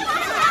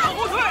往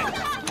后退！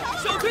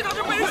小翠她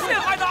是被人陷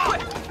害的，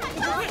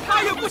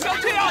她也不不想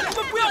这样，你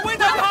们不要为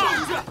难他。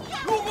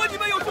如果你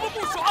们有什么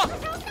不爽，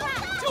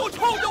就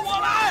冲着我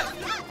来。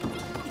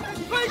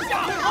退下！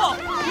啊，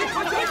你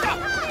快退下！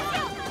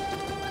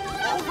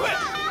后退，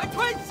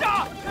退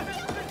下！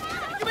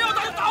你们要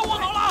打就打我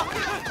好了。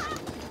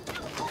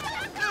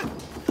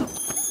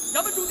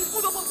衙门主，你不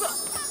得放肆！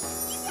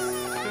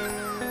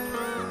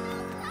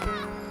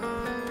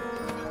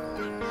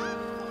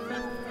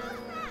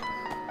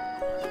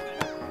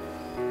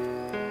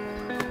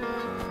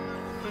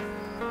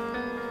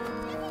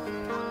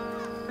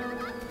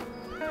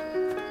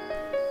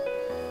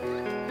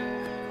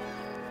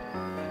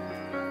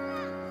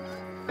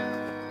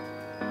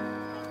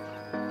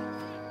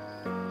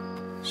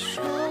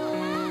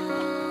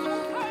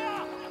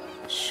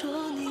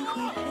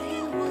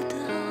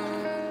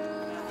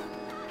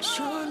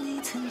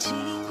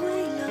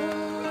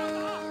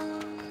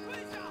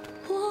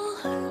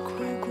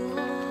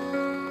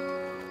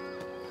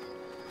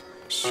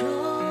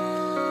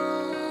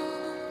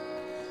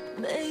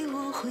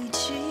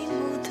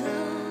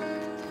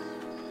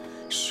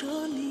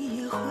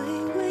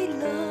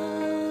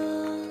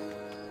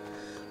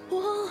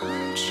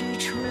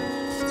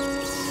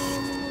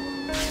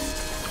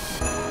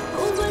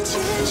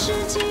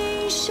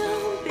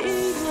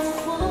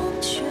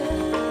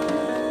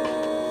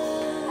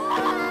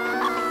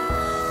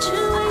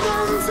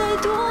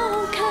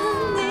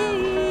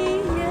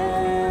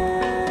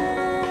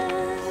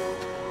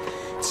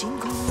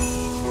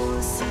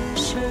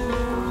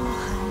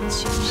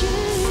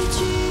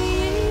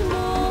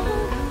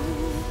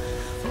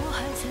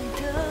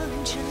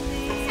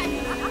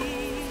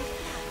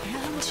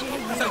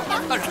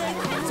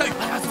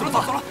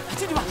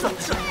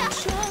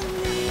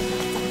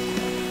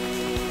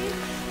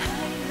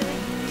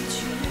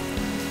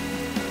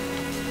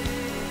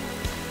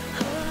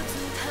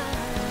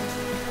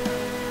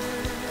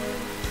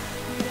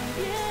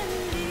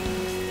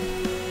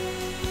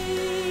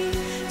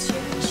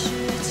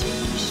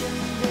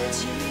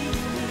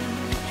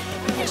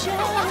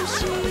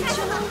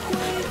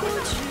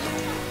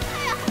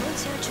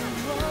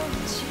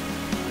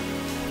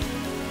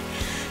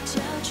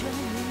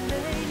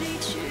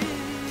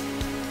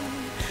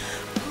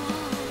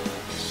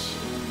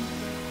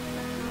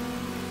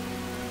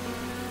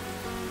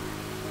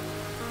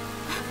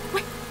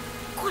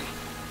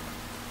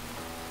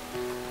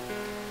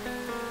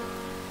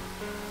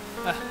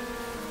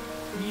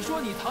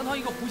 堂堂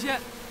一个狐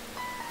仙，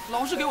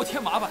老是给我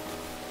添麻烦，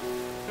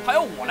还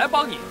要我来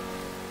帮你，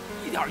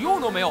一点用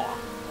都没有啊！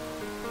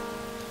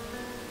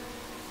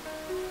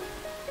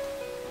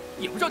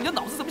也不知道你的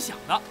脑子怎么想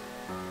的，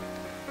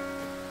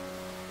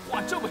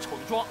化这么丑的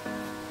妆，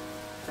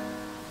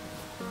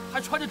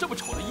还穿着这么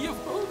丑的衣服。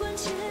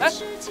哎，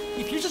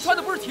你平时穿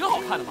的不是挺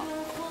好看的吗？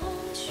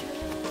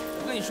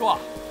我跟你说啊，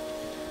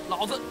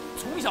老子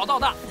从小到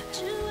大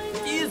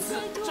第一次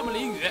这么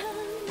淋雨。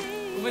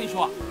我跟你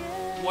说，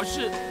我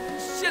是。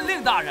 县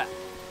令大人，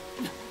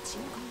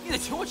你得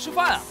请我吃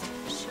饭啊！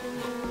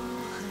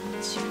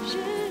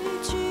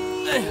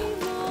哎呀，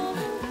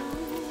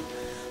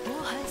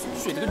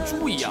睡得跟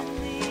猪一样。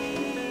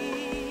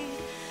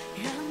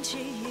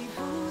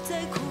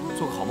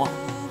做个好梦。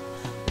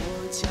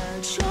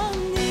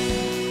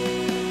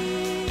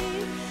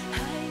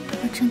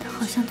我真的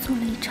好像做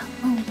了一场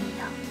梦一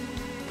样，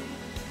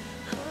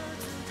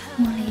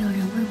梦里有人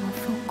为我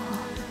疯狂，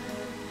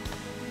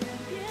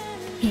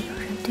也有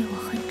人对我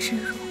恨之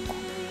入骨。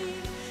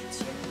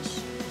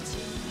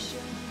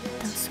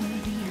 所有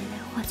的眼泪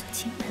化作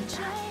倾盆来，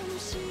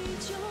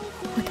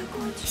我的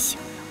梦已醒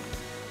了。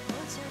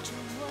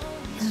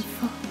元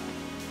丰，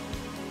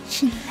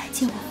是你来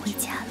接我回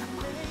家了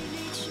吗？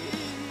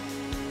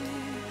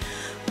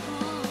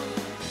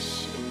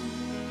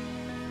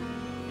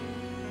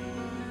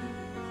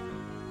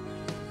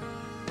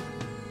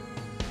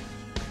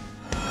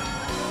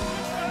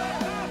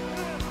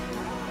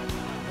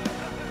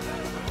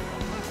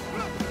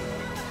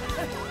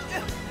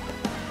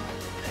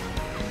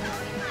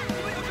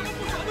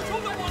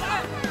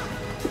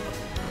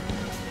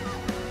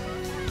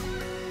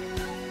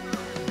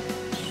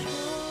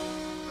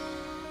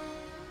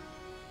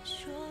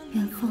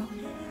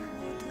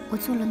我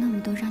做了那么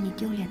多让你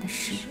丢脸的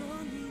事，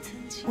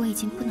我已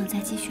经不能再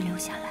继续留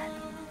下来了。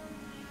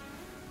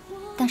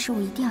但是我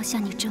一定要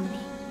向你证明，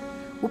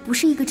我不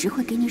是一个只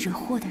会给你惹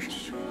祸的人。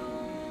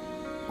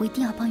我一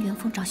定要帮元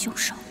丰找凶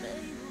手。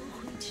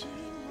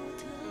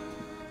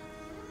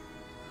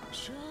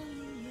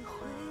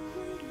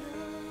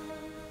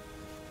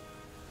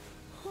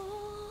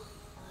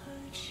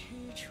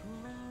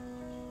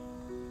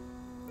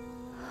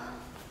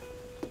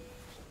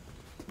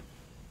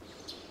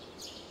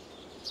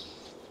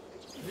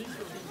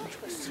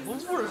什么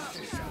味儿这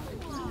是？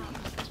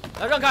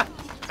来，让开！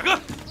大哥，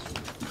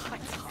太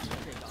惨了，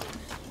这个。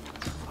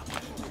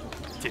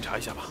检查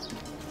一下吧。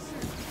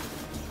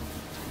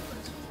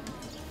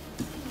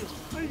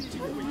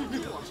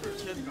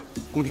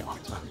宫顶啊，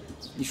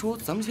你说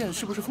咱们县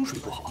是不是风水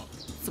不好？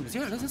怎么接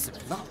下来才死人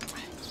呢？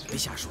别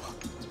瞎说，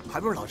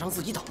还不是老张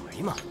自己倒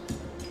霉吗？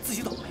自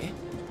己倒霉？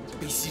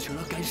别稀扯，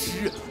成了干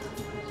尸。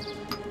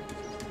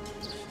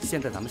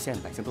现在咱们县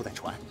的百姓都在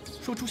传，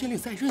说朱县令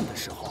在任的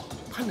时候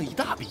贪了一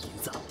大笔银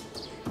子，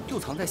就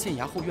藏在县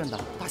衙后院的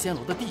大仙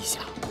楼的地下。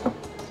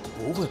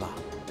不会吧？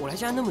我来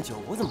家那么久，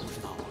我怎么不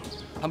知道啊？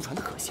他们传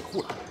得可邪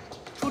乎了，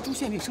说朱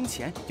县令生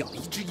前养了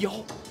一只妖，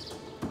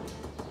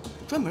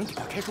专门给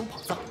他开手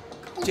跑葬。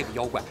这个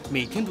妖怪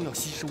每天都要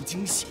吸收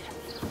精血，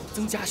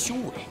增加修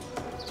为。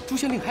朱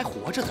县令还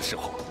活着的时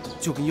候，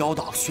就跟妖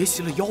道学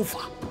习了妖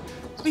法，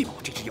喂饱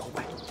这只妖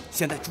怪。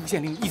现在朱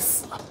县令一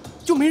死，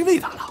就没人喂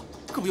他了，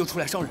可不又出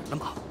来伤人了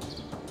吗？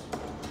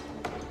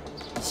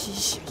吸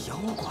血妖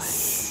怪？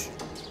嘘，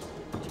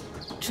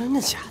真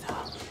的假的？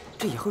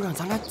这以后让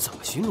咱俩怎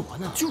么巡逻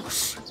呢？就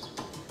是。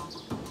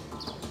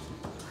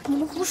你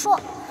们胡说！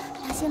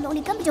大仙楼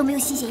里根本就没有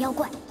吸血妖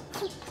怪。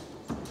哼！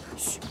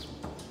嘘。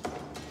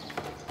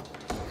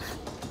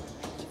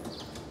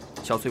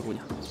小翠姑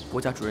娘，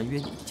国家主任约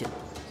你一见。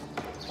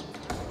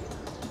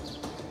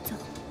走。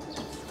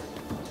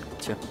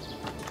请。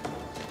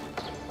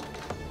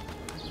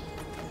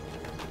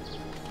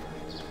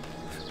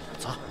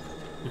走。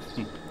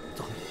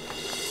走。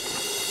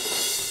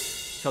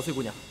小翠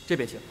姑娘，这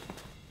边请。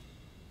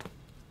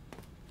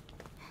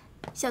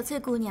小翠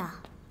姑娘，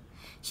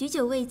许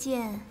久未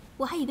见，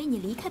我还以为你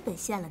离开本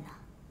县了呢。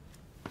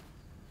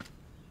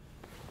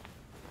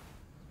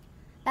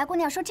白姑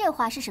娘说这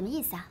话是什么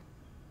意思啊？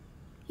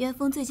元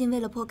丰最近为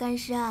了破干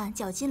尸案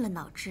绞尽了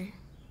脑汁，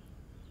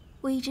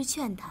我一直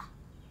劝他，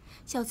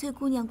小翠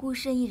姑娘孤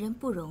身一人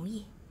不容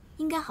易，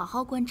应该好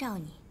好关照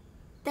你，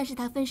但是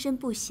她分身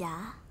不暇。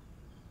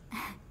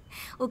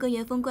我跟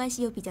元丰关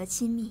系又比较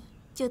亲密，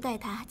就带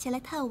她前来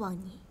探望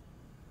你。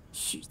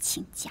虚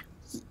情假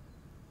意。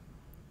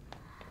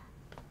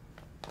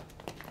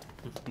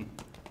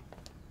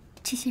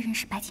这些人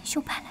是白锦绣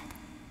派来的。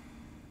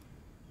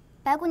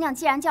白姑娘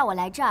既然叫我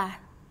来这儿，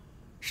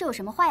是有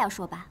什么话要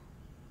说吧？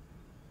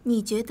你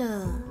觉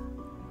得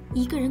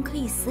一个人可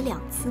以死2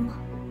次吗？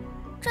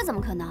这怎么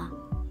可能？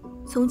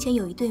从前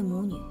有一对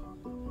母女，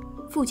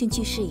父亲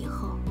去世以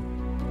后，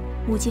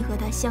母亲和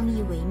他相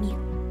依为命，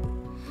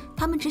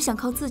他们只想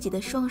靠自己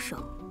的双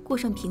手过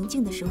上平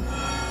静的生活。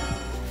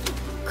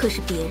可是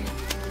别人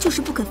就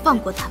是不肯放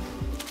过他们。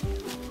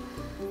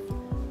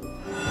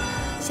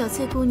小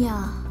翠姑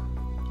娘，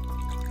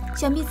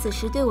想必此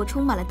时对我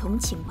充满了同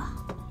情吧？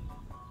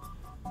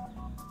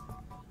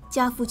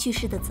家父去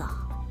世的早，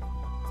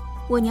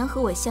我娘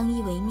和我相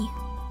依为命，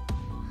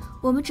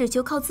我们只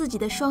求靠自己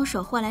的双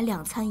手换来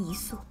2餐1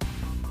宿。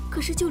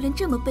可是就连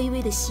这么卑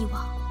微的希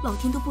望，老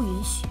天都不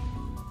允许。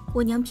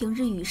我娘平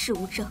日与世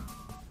无争，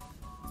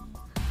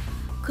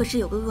可是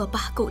有个恶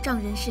霸狗仗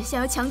人势，想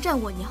要强占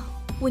我娘，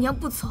我娘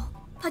不从，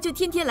他就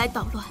天天来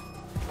捣乱。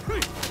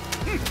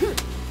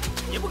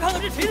也不看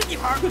看这谁的地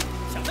盘，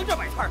想在这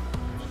摆摊，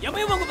也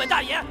没问过本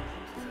大爷。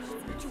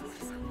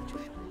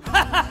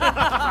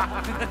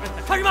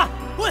看什么？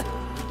滚！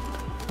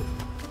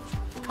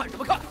看什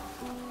么看？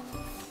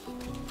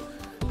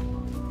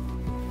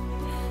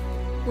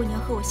我娘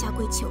和我下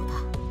跪求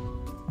他，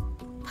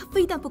他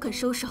非但不肯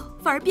收手，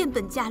反而变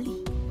本加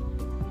厉。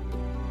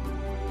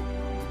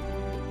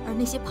而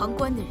那些旁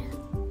观的人，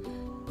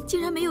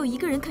竟然没有一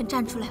个人肯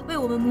站出来为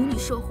我们母女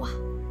说话，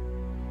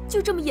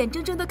就这么眼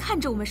睁睁地看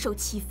着我们受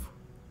欺负。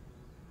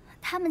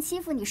他们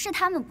欺负你是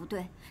他们不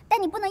对，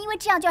但你不能因为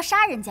这样就要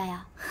杀人家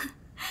呀！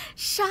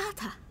杀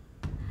他？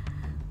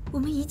我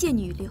们一介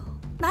女流，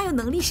哪有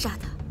能力杀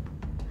他？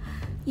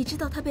你知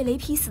道他被雷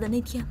劈死的那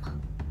天吗？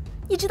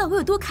你知道我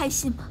有多开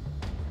心吗？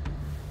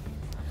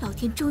老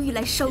天终于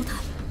来收他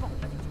了。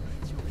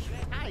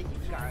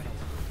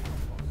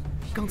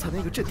刚才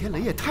那个震天雷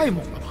也太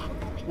猛了吧！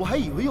我还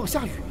以为要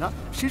下雨呢，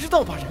谁知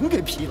道把人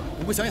给劈了。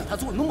不过想想他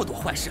做了那么多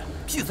坏事，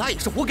劈死他也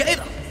是活该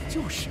的。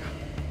就是啊，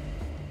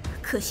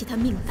可惜他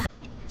命大，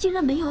竟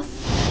然没有死。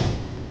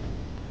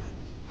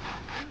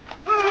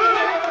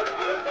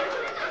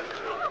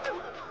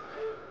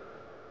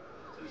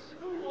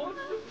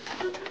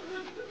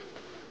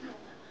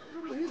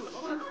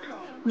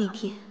那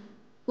天，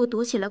我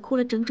躲起来哭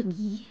了整整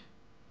1夜。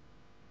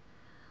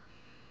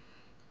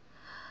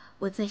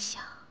我在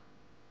想，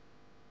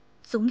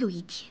总有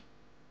一天，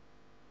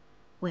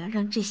我要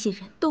让这些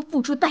人都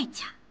付出代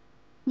价。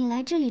你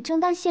来这里争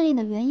当县令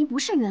的原因不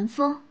是元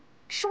丰，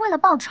是为了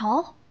报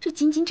仇。这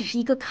仅仅只是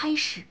一个开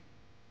始。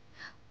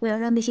我要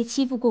让那些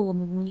欺负过我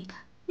们母女的，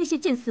那些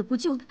见死不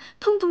救的，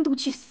通通都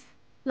去死。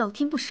老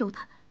天不收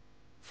他们，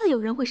自有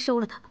人会收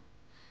了他们。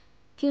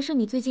听说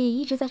你最近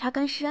一直在查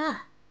干尸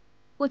案。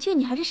我劝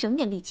你还是省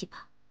点力气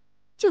吧，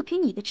就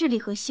凭你的智力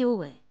和修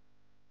为，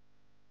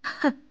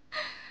哼！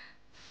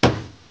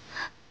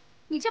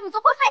你这么做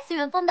会害死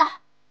元丰的。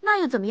那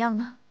又怎么样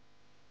呢？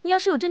你要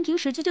是有真凭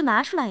实据就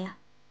拿出来呀，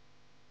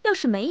要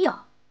是没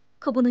有，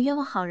可不能冤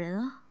枉好人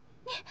啊！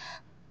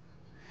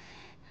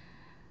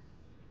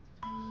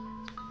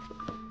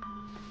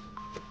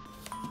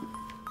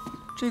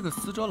这个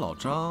死者老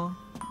张，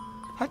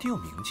还挺有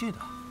名气的，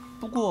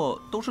不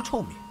过都是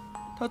臭名。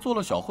他做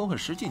了小混混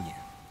10几年。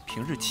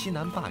平日欺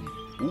男霸女，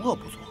无恶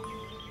不作。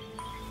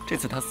这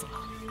次他死了，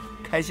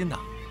开心的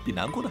比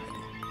难过的还多。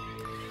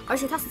而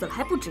且他死了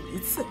还不止一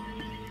次。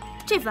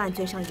这份案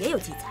卷上也有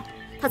记载，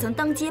他曾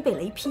当街被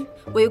雷劈，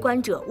围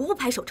观者无不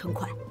拍手称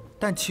快。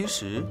但其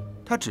实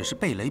他只是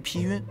被雷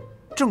劈晕，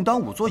正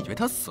当仵作以为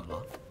他死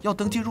了，要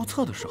登记入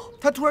册的时候，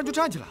他突然就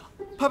站起来了，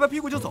拍拍屁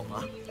股就走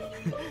了。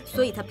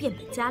所以他变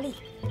本加厉，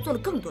做了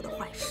更多的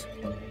坏事。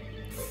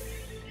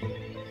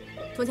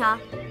钟强，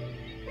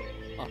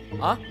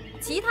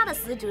其他的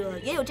死者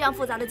也有这样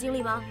复杂的经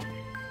历吗？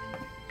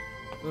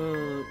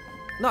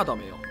那倒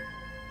没有。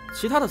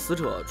其他的死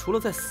者除了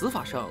在死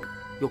法上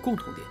有共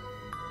同点，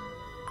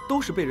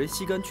都是被人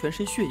吸干全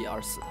身血液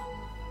而死的，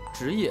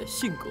职业、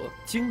性格、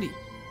经历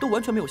都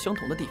完全没有相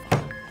同的地方。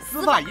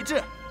死法一致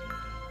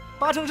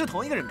，8成是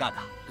同一个人干的。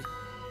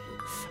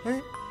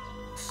哎，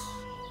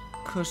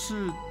可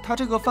是他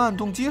这个犯案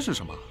动机是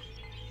什么？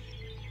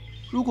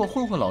如果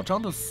混混老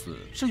张的死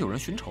是有人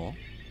寻仇，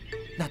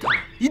那当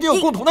然一定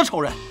有共同的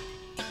仇人。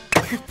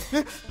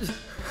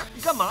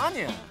你干嘛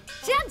你？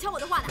谁让你抢我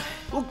的话的？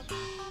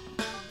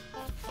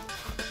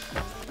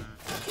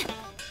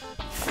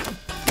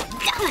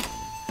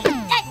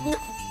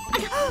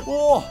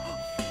我，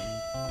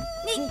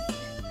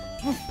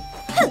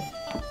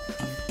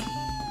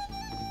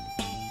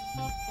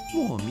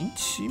莫名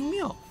其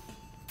妙。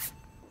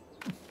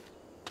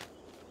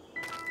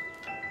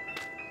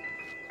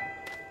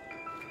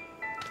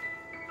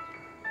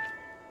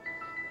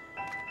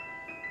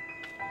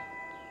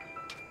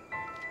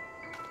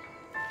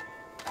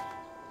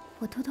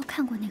我偷偷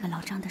看过那个老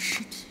张的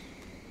尸体，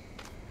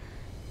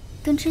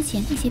跟之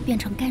前那些变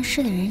成干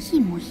尸的人一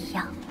模一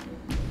样。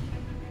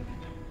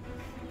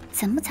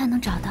怎么才能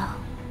找到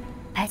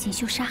白锦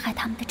绣杀害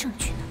他们的证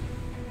据呢？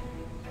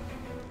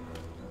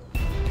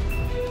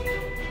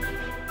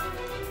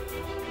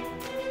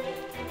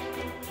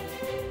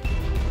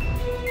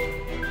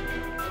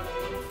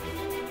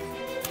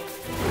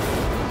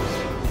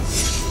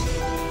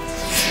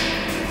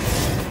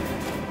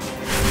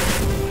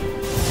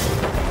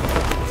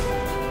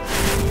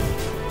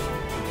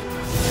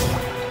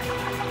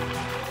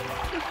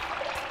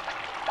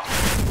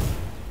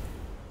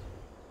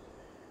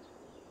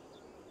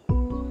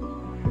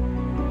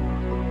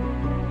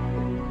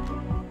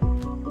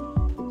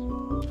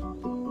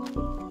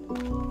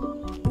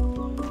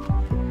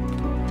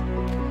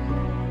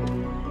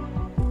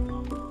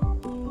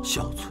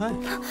小翠，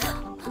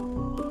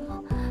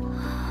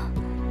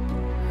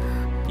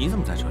你怎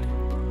么在这里？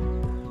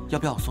要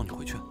不要我送你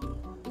回去？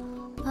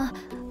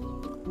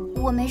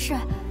我没事，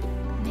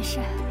没事。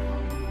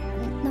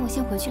那我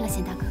先回去了，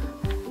贤大哥。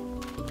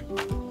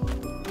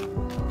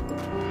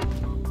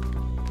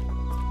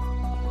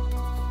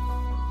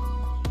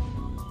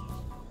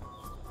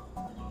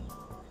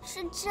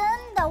是真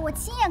的，我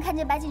亲眼看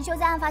见白锦绣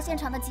在案发现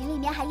场的井里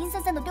面还阴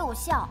森森的对我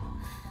笑。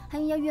哎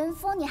呀，元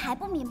丰，你还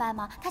不明白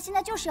吗？他现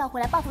在就是要回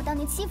来报复当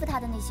年欺负他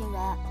的那些人。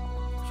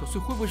小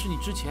翠，会不会是你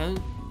之前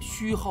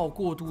虚耗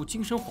过度、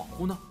精神恍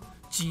惚呢？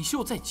锦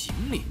绣在井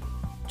里，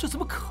这怎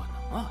么可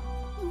能啊？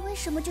你为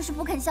什么就是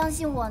不肯相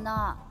信我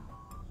呢？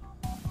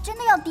真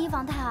的要提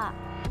防他？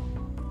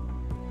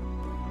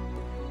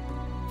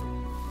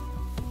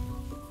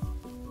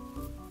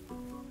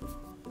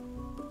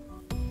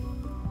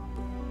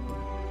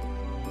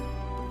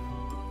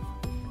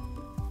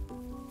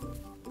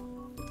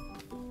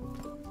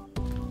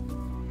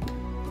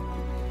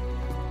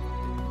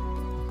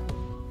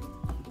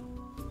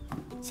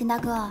贤大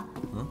哥，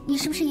你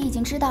是不是也已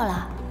经知道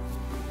了？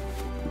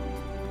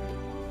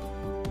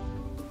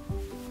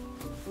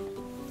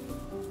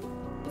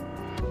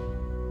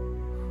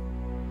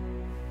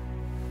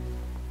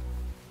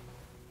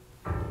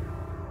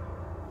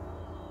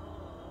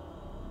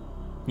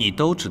你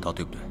都知道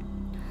对不对？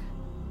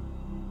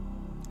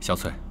小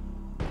翠，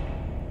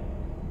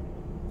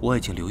我已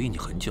经留意你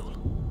很久了。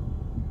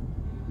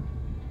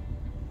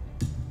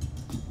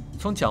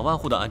从蒋万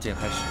户的案件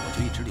开始，我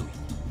就一直留意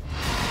你。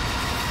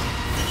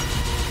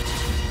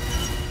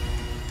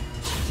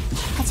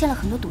他欠了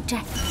很多赌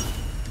债。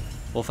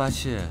我发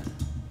现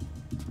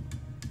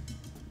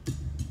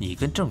你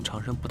跟正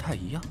常人不太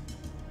一样。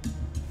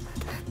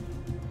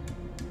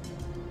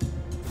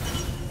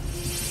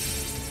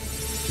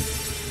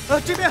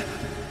这边。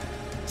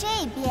这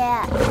边。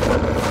你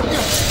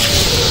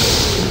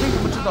为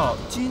什么知道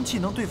基因器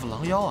能对付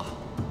狼妖啊？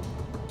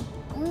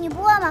你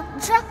不问吗？你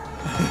吃。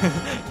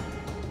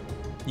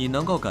你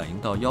能够感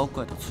应到妖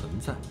怪的存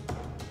在，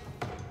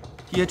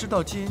也知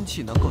道基因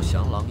器能够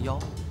降狼妖。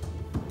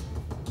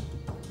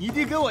你一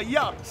定跟我一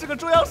样是个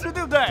中药师，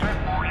对不对？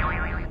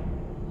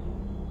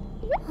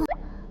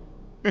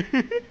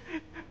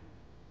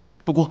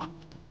不过，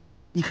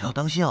你可要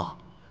当心啊！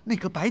那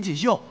个白锦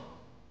绣，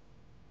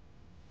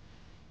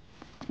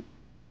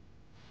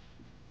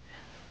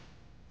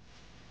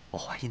我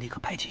怀疑那个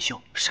白锦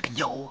绣是个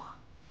妖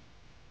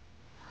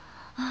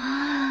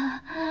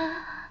啊！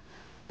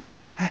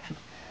哎，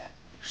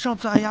上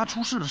次按压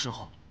出事的时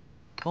候，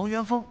王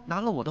元丰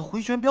拿了我的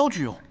回旋镖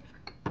去用，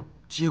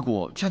结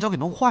果恰巧给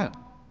弄坏了。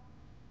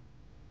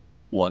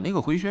我那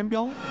个回旋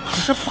镖可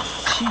是法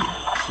器，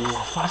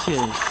我发现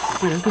有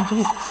被人跟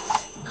踪了，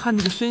看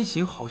那个身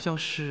形，好像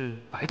是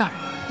白大人。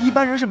一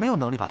般人是没有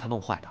能力把他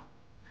弄坏的。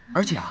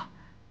而且啊，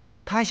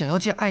他还想要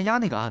借爱丫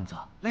那个案子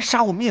来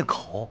杀我灭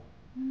口。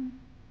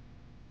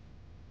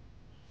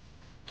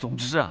总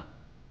之啊，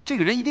这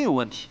个人一定有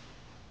问题，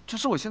只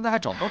是我现在还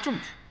找不到证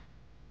据。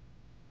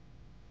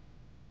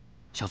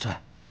小翠，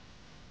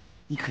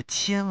你可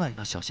千万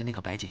要小心那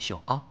个白锦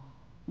绣啊！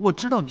我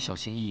知道你小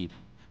心翼翼的，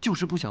就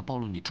是不想暴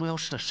露你捉妖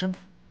师的身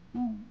份。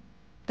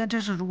但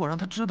这事如果让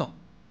他知道，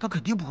他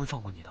肯定不会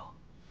放过你的。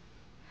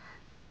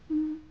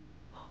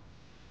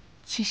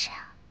其实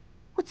啊，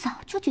我早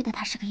就觉得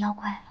他是个妖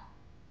怪了，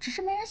只是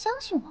没人相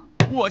信我。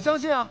我相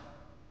信啊，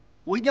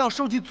我一定要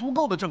收集足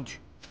够的证据，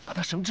把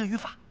他绳之于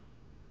法。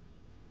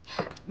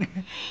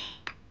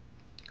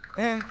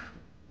哎，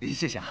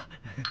谢谢啊。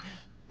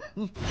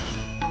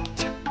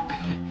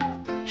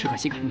吃块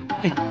心。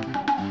哎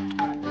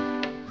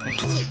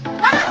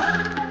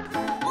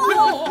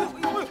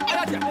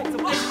呀姐，怎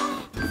么了？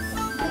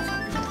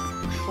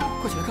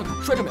快起来看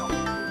看，摔着没有？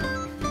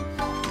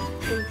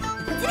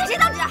今天谁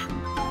当值？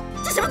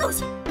这什么东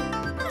西？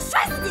能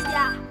摔死姐姐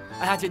啊！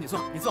哎呀姐，你坐。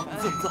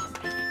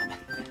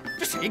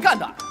这谁干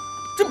的？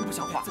这么不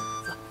像话！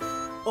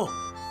哦，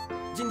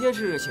今天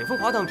是显风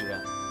华当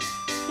值。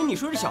你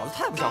说这小子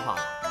太不像话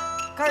了，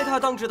该他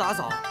当值打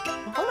扫，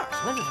跑哪儿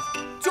去了这是？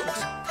就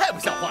是，太不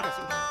像话了，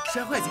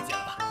摔坏姐姐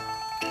了吧？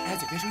哎呀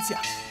姐别生气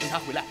啊，等他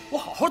回来，我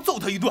好好揍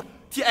他一顿，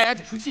替哎呀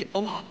姐出气，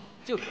好不好？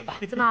就是吧。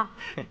怎么？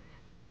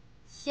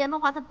显风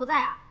华他不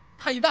在啊？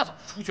他一大早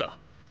就出去了，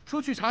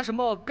说去查什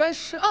么干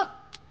尸案。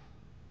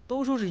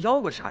都说是妖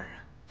怪杀人，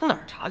他哪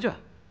儿查去？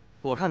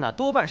我看他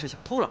多半是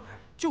想偷懒。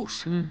就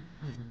是。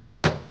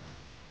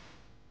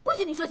不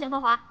许你说显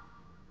风华，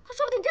他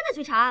说不定真的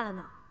去查案了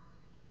呢。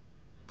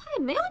他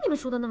也没有你们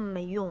说的那么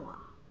没用啊。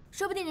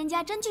说不定人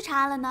家真去查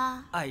案了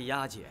呢。哎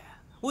呀姐，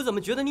我怎么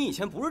觉得你以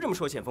前不是这么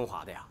说显风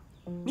华的呀？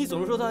你总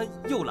是说他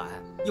又懒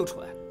又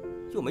蠢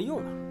又没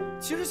用呢。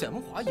其实显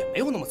风华也没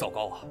有那么糟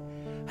糕啊。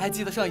还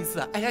记得上一次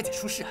哎呀姐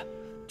出事，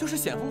就是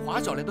显风华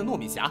找来的糯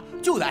米侠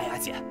救了哎呀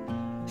姐，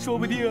说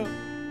不定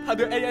他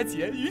对哎呀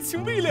姐余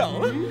情未了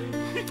了。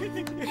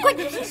关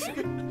你屁事！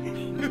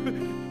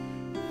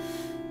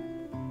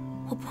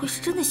我不会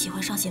是真的喜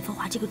欢上显风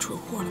华这个蠢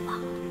货了吧？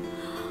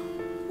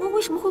我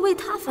为什么会为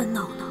他烦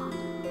恼呢？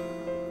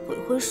鬼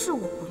魂是我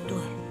不对，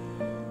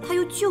他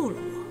又救了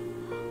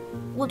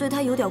我，我对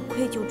他有点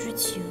愧疚之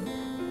情，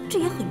这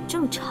也很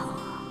正常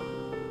啊。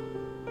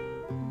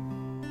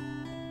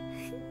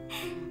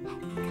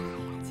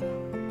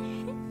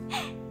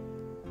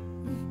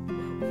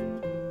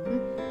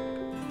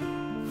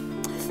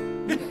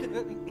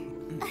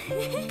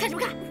看什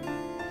么看？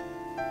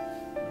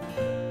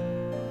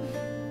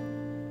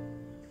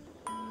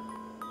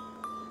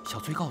小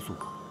崔告诉我，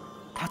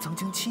他曾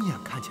经亲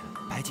眼看见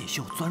白锦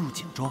绣钻入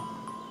井中，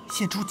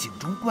现出井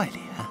中怪脸。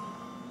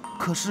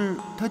可是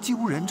他既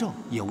无人证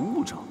也无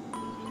物证。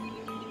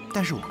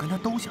但是我跟他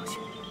都相信，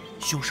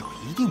凶手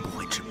一定不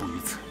会止步于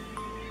此。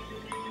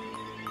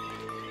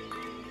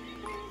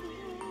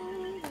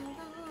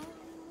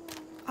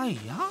哎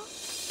呀！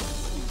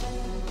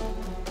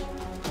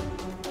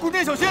顾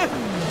店小心！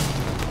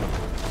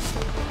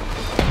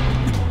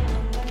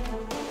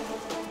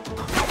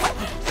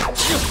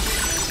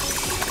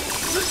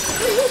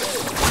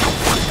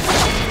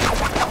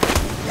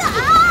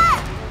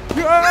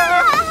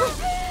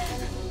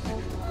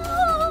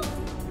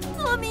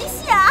糯米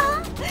侠，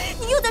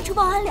你又在除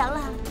暴安良了。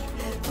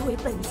作为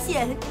本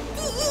县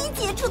第一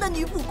杰出的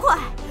女捕快，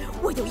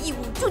我有义务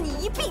助你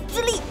一臂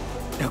之力。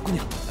姑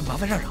娘，麻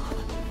烦让让啊！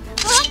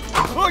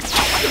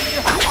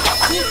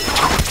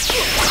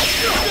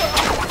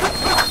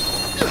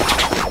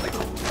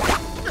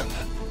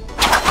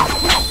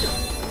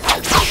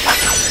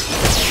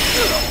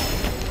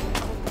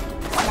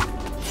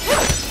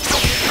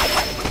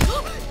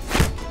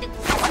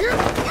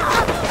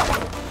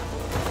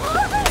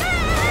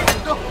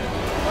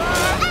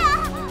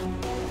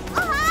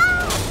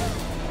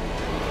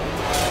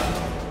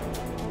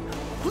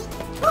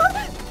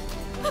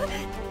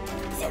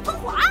显风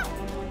华，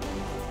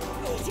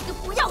你这个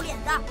不要脸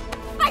的，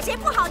扮谁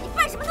不好，你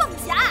扮什么糯米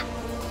侠？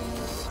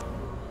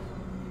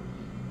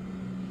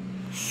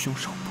凶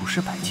手不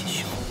是白锦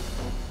绣。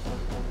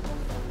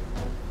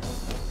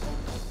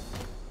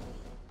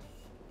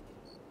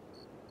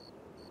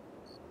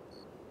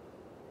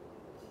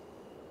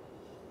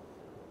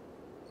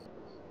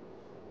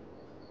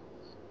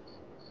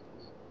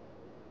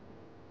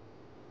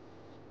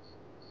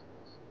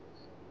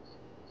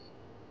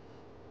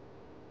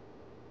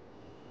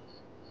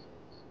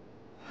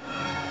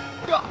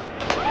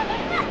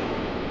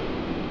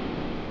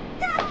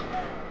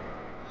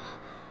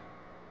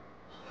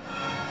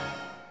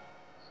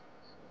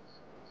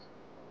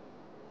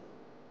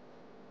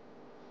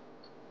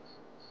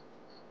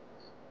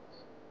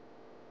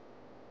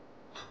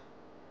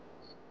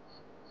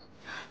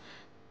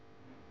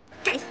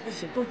该死的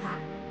显风华，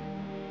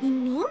你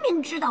明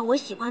明知道我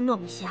喜欢糯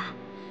米侠，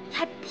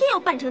还偏要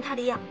扮成他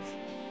的样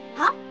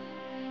子啊！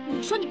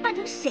你说你扮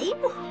成谁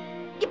不好，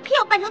你偏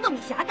要扮成糯米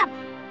侠干嘛？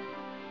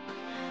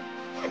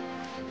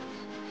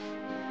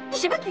你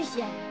什么居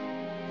心？